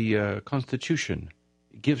Constitution.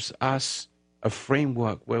 It gives us a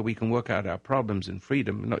framework where we can work out our problems in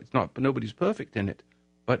freedom. No, it's not, nobody's perfect in it,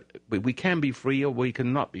 but we can be free or we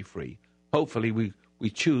can not be free. Hopefully we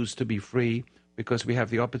choose to be free because we have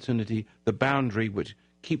the opportunity, the boundary which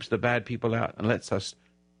keeps the bad people out and lets us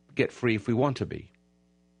get free if we want to be.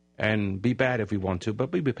 And be bad if we want to,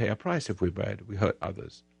 but we pay a price if we're bad, we hurt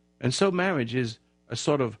others. And so marriage is a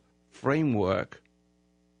sort of framework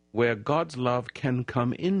where God's love can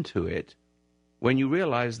come into it when you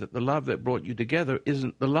realize that the love that brought you together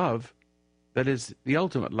isn't the love that is the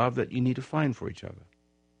ultimate love that you need to find for each other.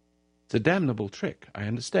 It's a damnable trick, I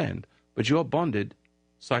understand, but you're bonded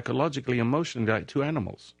psychologically, emotionally like two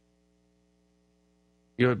animals.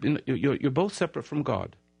 You're both separate from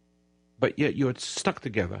God, but yet you're stuck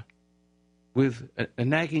together with a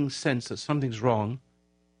nagging sense that something's wrong.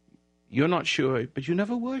 You're not sure, but you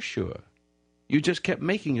never were sure. You just kept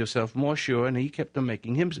making yourself more sure, and he kept on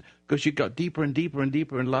making him, because you got deeper and deeper and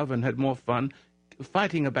deeper in love and had more fun,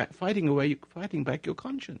 fighting back your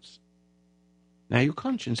conscience. Now your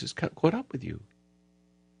conscience is caught up with you.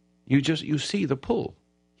 You see the pull.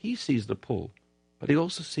 He sees the pull, but he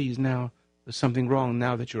also sees now there's something wrong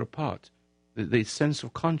now that you're apart. The sense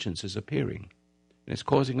of conscience is appearing, and it's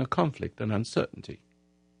causing a conflict and uncertainty.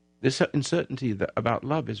 This uncertainty about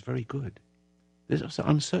love is very good. This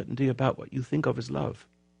uncertainty about what you think of as love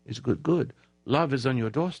is good. Love is on your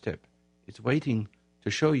doorstep. It's waiting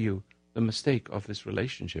to show you the mistake of this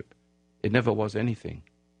relationship. It never was anything.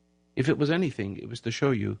 If it was anything, it was to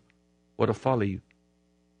show you what a folly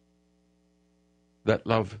that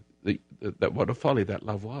love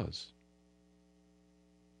was.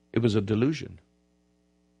 It was a delusion.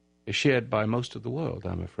 It's shared by most of the world,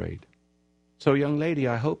 I'm afraid. So, young lady,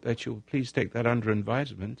 I hope that you'll please take that under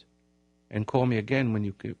advisement and call me again when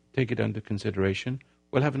you take it under consideration.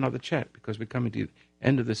 We'll have another chat because we're coming to the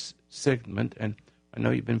end of this segment, and I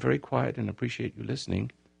know you've been very quiet and appreciate you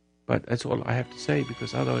listening, but that's all I have to say,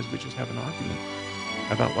 because otherwise we just have an argument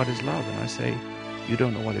about what is love. And I say, you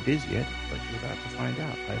don't know what it is yet, but you're about to find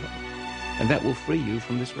out, I hope. And that will free you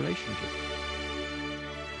from this relationship.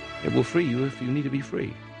 It will free you if you need to be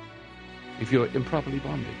free, if you're improperly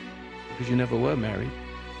bonded, because you never were married.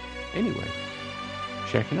 Anyway,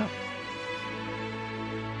 checking up.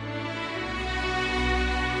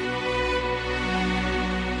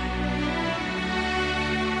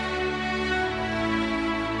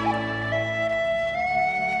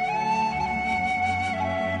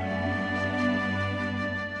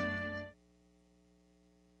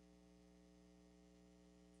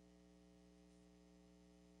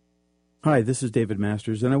 Hi, this is David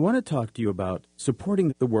Masters, and I want to talk to you about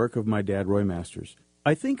supporting the work of my dad, Roy Masters.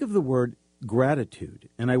 I think of the word gratitude,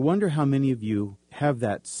 and I wonder how many of you have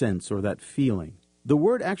that sense or that feeling. The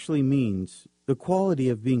word actually means the quality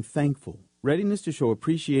of being thankful, readiness to show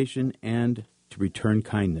appreciation, and to return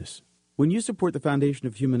kindness. When you support the Foundation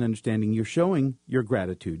of Human Understanding, you're showing your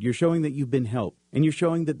gratitude. You're showing that you've been helped, and you're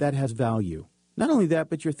showing that that has value. Not only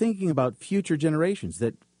that, but you're thinking about future generations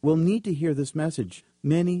that will need to hear this message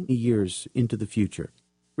many years into the future.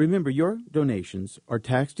 Remember, your donations are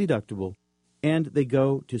tax deductible, and they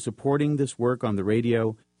go to supporting this work on the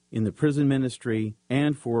radio, in the prison ministry,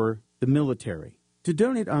 and for the military. To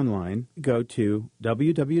donate online, go to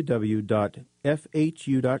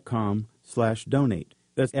www.fhu.com/donate.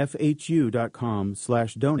 That's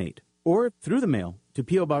fhu.com/donate. Or through the mail to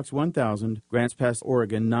P.O. Box 1000, Grants Pass,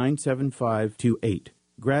 Oregon 97528.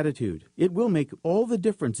 Gratitude. It will make all the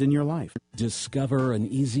difference in your life. Discover an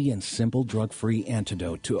easy and simple drug-free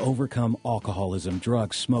antidote to overcome alcoholism,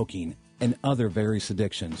 drugs, smoking, and other various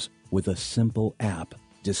addictions with a simple app.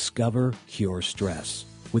 Discover Cure Stress.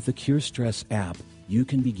 With the Cure Stress app, you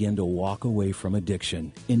can begin to walk away from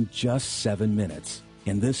addiction in just 7 minutes.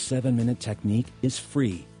 And this 7-minute technique is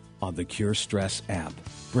free on the Cure Stress app.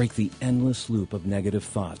 Break the endless loop of negative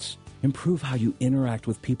thoughts. Improve how you interact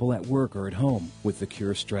with people at work or at home with the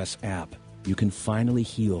Cure Stress app. You can finally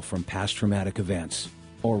heal from past traumatic events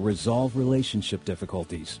or resolve relationship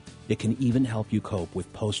difficulties. It can even help you cope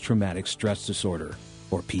with post-traumatic stress disorder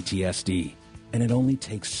or PTSD. And it only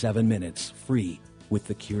takes 7 minutes free with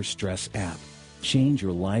the Cure Stress app. Change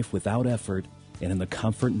your life without effort and in the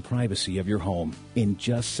comfort and privacy of your home in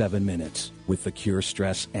just 7 minutes with the Cure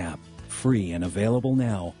Stress app. Free and available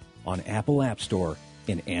now on Apple App Store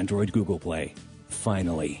and Android Google Play.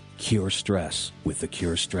 Finally, cure stress with the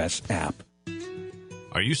Cure Stress app.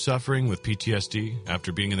 Are you suffering with PTSD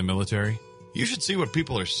after being in the military? You should see what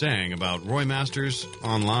people are saying about Roy Masters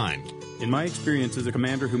online. In my experience as a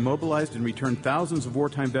commander who mobilized and returned thousands of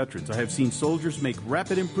wartime veterans, I have seen soldiers make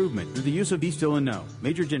rapid improvement through the use of Be Still and Know.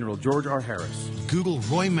 Major General George R. Harris. Google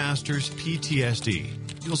Roy Masters PTSD.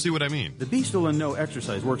 You'll see what I mean. The Be Still and Know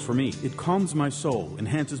exercise works for me. It calms my soul,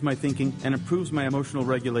 enhances my thinking, and improves my emotional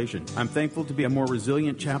regulation. I'm thankful to be a more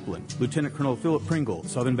resilient chaplain. Lieutenant Colonel Philip Pringle,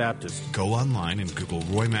 Southern Baptist. Go online and Google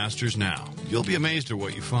Roy Masters now. You'll be amazed at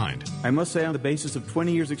what you find. I must say on the basis of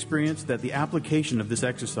 20 years' experience that the application of this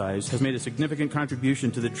exercise has made a significant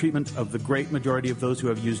contribution to the treatment of the great majority of those who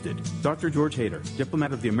have used it. Dr. George Hader,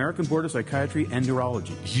 diplomat of the American Board of Psychiatry and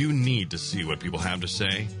Neurology. You need to see what people have to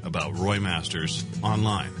say about Roy Masters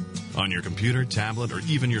online. On your computer, tablet, or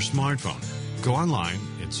even your smartphone. Go online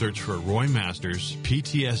and search for Roy Masters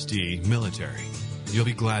PTSD Military. You'll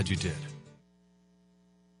be glad you did.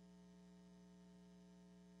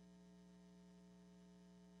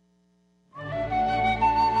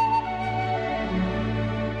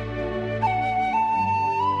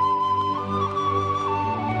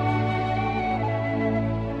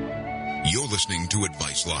 You're listening to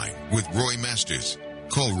Advice Line with Roy Masters.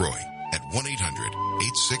 Call Roy at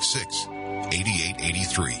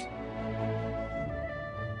 1-800-866-8883.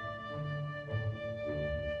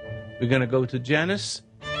 We're going to go to Janice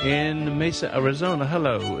in Mesa, Arizona.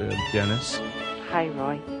 Hello, Janice. Hi,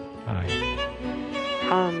 Roy. Hi.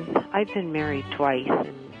 I've been married twice.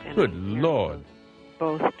 And Good Lord.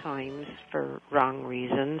 Both times for wrong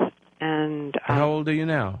reasons. And how old are you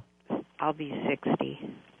now? I'll be 60.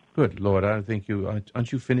 Good Lord, I think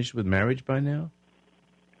aren't you finished with marriage by now?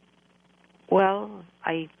 Well,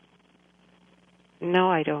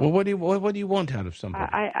 No, I don't. Well, what do you want out of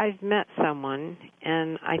somebody? I've met someone,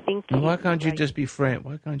 and I think... Well, why can't you just be friends?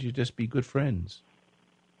 Why can't you just be good friends?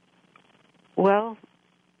 Well,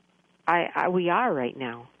 we are right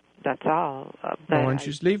now. That's all. But why don't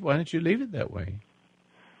you leave? Why don't you leave it that way?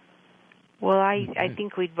 Well, I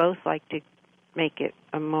think we'd both like to make it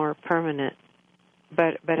a more permanent,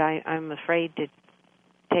 but I'm afraid to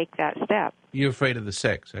take that step. You're afraid of the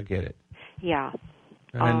sex. I get it. Yeah.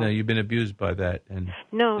 I know you've been abused by that, and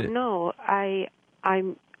no. I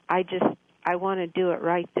want to do it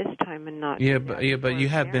right this time and not. But you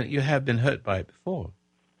have been hurt by it before.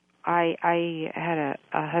 I had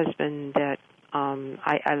a husband that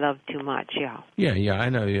I loved too much. Yeah. Yeah. I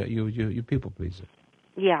know you people pleaser.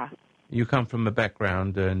 Yeah. You come from a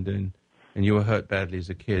background and you were hurt badly as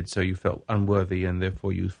a kid, so you felt unworthy, and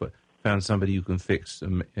therefore you found somebody you can fix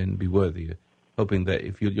and be worthy, hoping that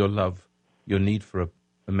if your need for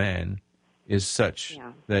a man is such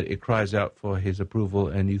that it cries out for his approval,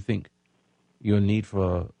 and you think your need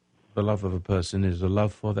for the love of a person is a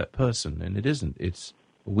love for that person, and it isn't. It's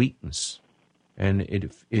a weakness, and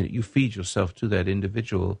you feed yourself to that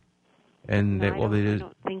individual, and I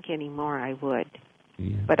don't think anymore I would,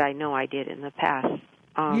 but I know I did in the past.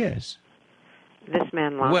 Yes. This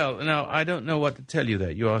man lost. Well, now I don't know what to tell you.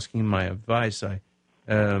 That you're asking my advice.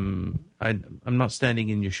 I'm not standing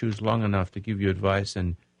in your shoes long enough to give you advice,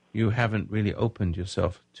 and you haven't really opened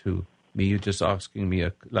yourself to me. You're just asking me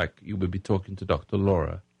like you would be talking to Dr.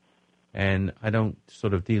 Laura, and I don't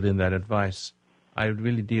sort of deal in that advice. I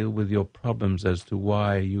really deal with your problems as to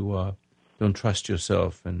why you don't trust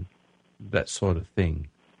yourself and that sort of thing.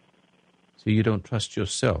 So you don't trust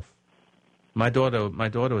yourself. My daughter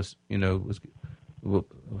was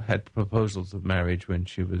had proposals of marriage when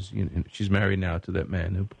she was, she's married now to that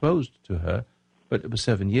man who proposed to her, but it was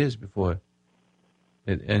 7 years before,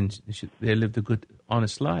 they lived a good,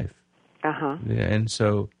 honest life. Uh-huh. And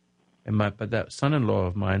so, but that son-in-law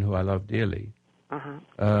of mine, who I love dearly, they've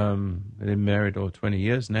been married all 20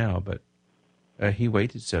 years now, but he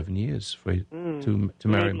waited 7 years to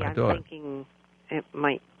marry my daughter. I'm thinking it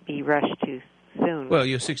might be rushed too soon. Well,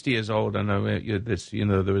 you're 60 years old. I know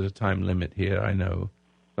there is a time limit here. I know.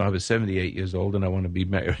 I was 78 years old, and I want to be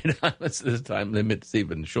married. The time limit's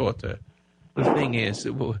even shorter. The thing is,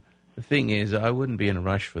 I wouldn't be in a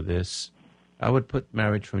rush for this. I would put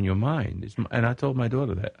marriage from your mind. And I told my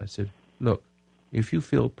daughter that. I said, look, if you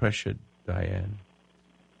feel pressured, Diane,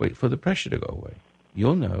 wait for the pressure to go away.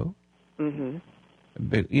 You'll know. Mm-hmm.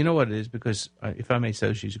 But you know what it is? Because, if I may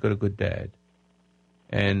say, she's got a good dad.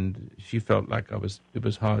 And she felt like it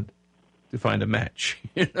was hard to find a match.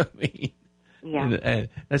 You know what I mean? Yeah. And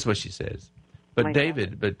that's what she says. But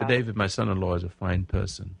David, my son-in-law, is a fine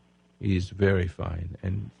person. He's very fine.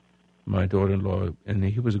 And my daughter-in-law, and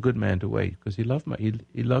he was a good man to wait because he loves my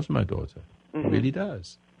daughter. Mm-hmm. He really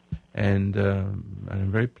does. And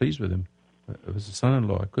I'm very pleased with him. It was a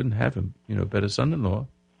son-in-law. I couldn't have him, a better son-in-law.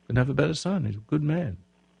 Couldn't have a better son. He's a good man.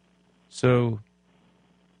 So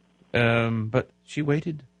But she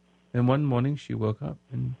waited, and one morning she woke up,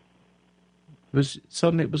 and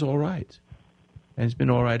suddenly it was all right. And it's been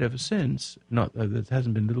all right ever since. Not that there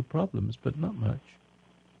hasn't been little problems, but not much.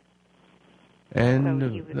 And so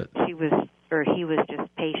he was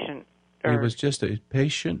just patient. He was just a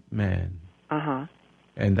patient man. Uh-huh.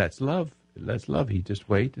 And that's love. That's love. He just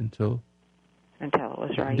waited until it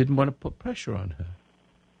was right. He didn't want to put pressure on her.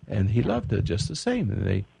 And he loved her just the same, and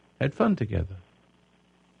they had fun together.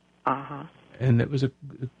 Uh-huh. And it was a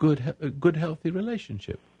good, healthy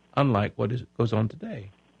relationship, unlike what goes on today.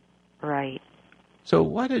 Right. So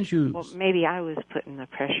why don't you... Well, maybe I was putting the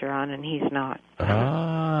pressure on, and he's not.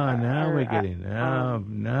 Now we're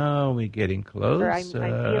getting close. I'm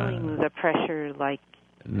feeling the pressure, like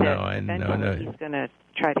eventually he's going to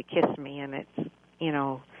try to kiss me, and it's,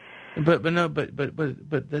 But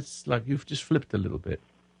that's like you've just flipped a little bit.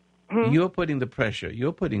 Hmm? You're putting the pressure. You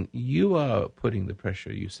are putting the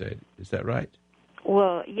pressure. You said, is that right?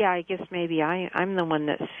 Well, yeah. I guess maybe I'm the one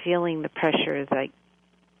that's feeling the pressure. Like,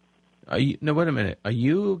 no, wait a minute. Are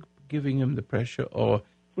you giving him the pressure, or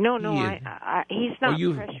no? He's not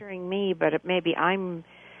pressuring me, but maybe I'm.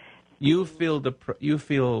 You feel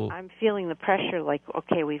I'm feeling the pressure. Like,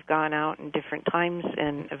 okay, we've gone out in different times,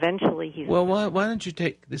 and eventually he's. Well, why don't you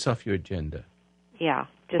take this off your agenda? Yeah,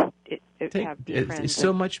 just it's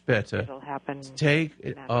so much better. It'll happen. Take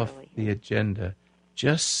it off the agenda.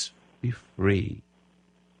 Just be free.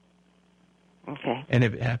 Okay. And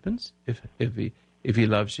if it happens, if he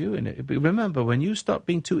loves you, and remember, when you stop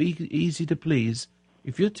being too easy to please,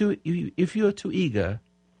 if you're too eager,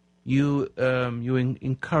 you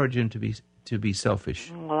encourage him to be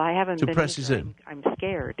selfish. Well, I haven't to been press his in. I'm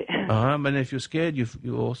scared. But if you're scared, you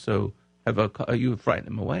also you frighten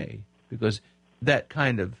him away, because that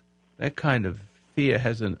kind of fear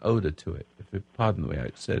has an odor to it. Pardon the way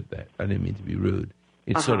I said that. I didn't mean to be rude.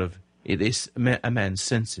 It's it is a man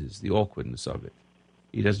senses the awkwardness of it.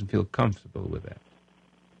 He doesn't feel comfortable with that.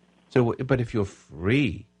 So, but if you're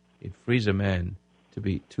free, it frees a man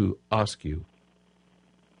to ask you.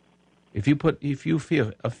 If you are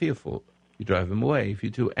fearful, you drive him away. If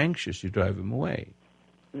you're too anxious, you drive him away.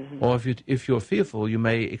 Mm-hmm. Or if you're fearful, you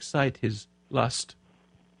may excite his lust,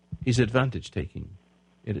 his advantage taking.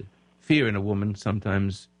 Fear in a woman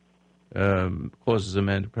sometimes causes a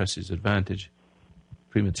man to press his advantage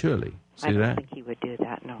prematurely. See I don't that? think he would do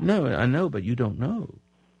that. No. No, I know, but you don't know.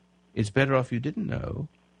 It's better off you didn't know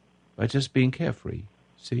by just being carefree.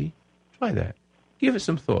 See? Try that. Give it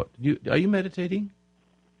some thought. Are you meditating?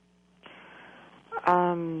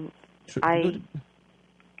 I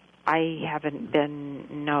haven't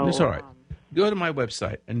been. No. That's all right. Go to my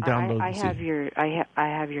website and download the CD. I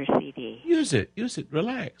have your CD. Use it.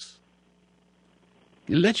 Relax.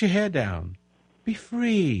 Let your hair down. Be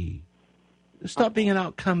free. Stop being an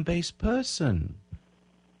outcome-based person.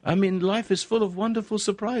 I mean, life is full of wonderful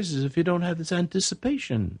surprises if you don't have this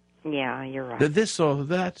anticipation. Yeah, you're right. That this or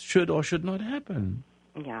that should or should not happen.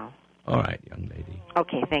 Yeah. All right, young lady.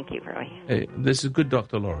 Okay, thank you, Roy. Hey, this is good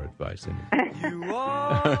Dr. Laura advice, isn't it? You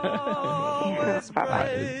always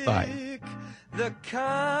break Bye. the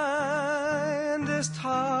kindest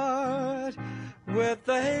heart with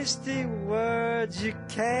the hasty words you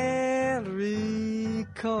can't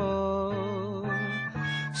recall.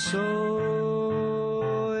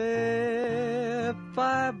 So if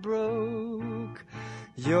I broke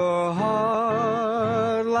your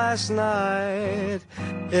heart last night,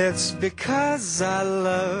 it's because I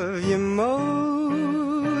love you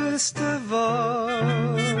most of all.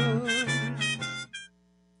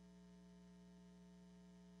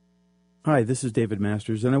 Hi, this is David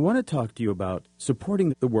Masters, and I want to talk to you about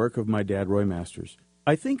supporting the work of my dad, Roy Masters.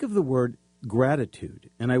 I think of the word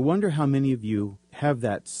gratitude, and I wonder how many of you have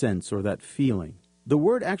that sense or that feeling. The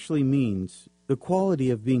word actually means the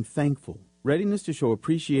quality of being thankful, readiness to show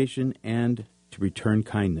appreciation, and to return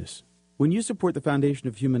kindness. When you support the Foundation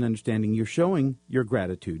of Human Understanding, you're showing your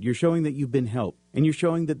gratitude. You're showing that you've been helped, and you're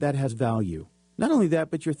showing that that has value. Not only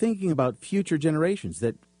that, but you're thinking about future generations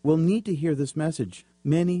that will need to hear this message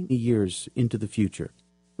many years into the future.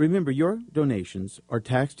 Remember, your donations are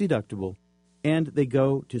tax deductible, and they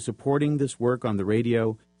go to supporting this work on the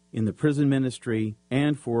radio, in the prison ministry,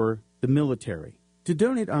 and for the military. To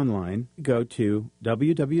donate online, go to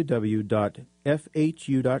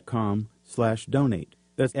www.fhu.com/donate.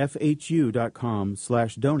 That's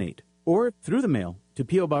fhu.com/donate. Or through the mail to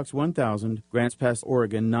P.O. Box 1000, Grants Pass,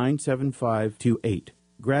 Oregon 97528.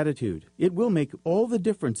 Gratitude. It will make all the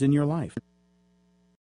difference in your life.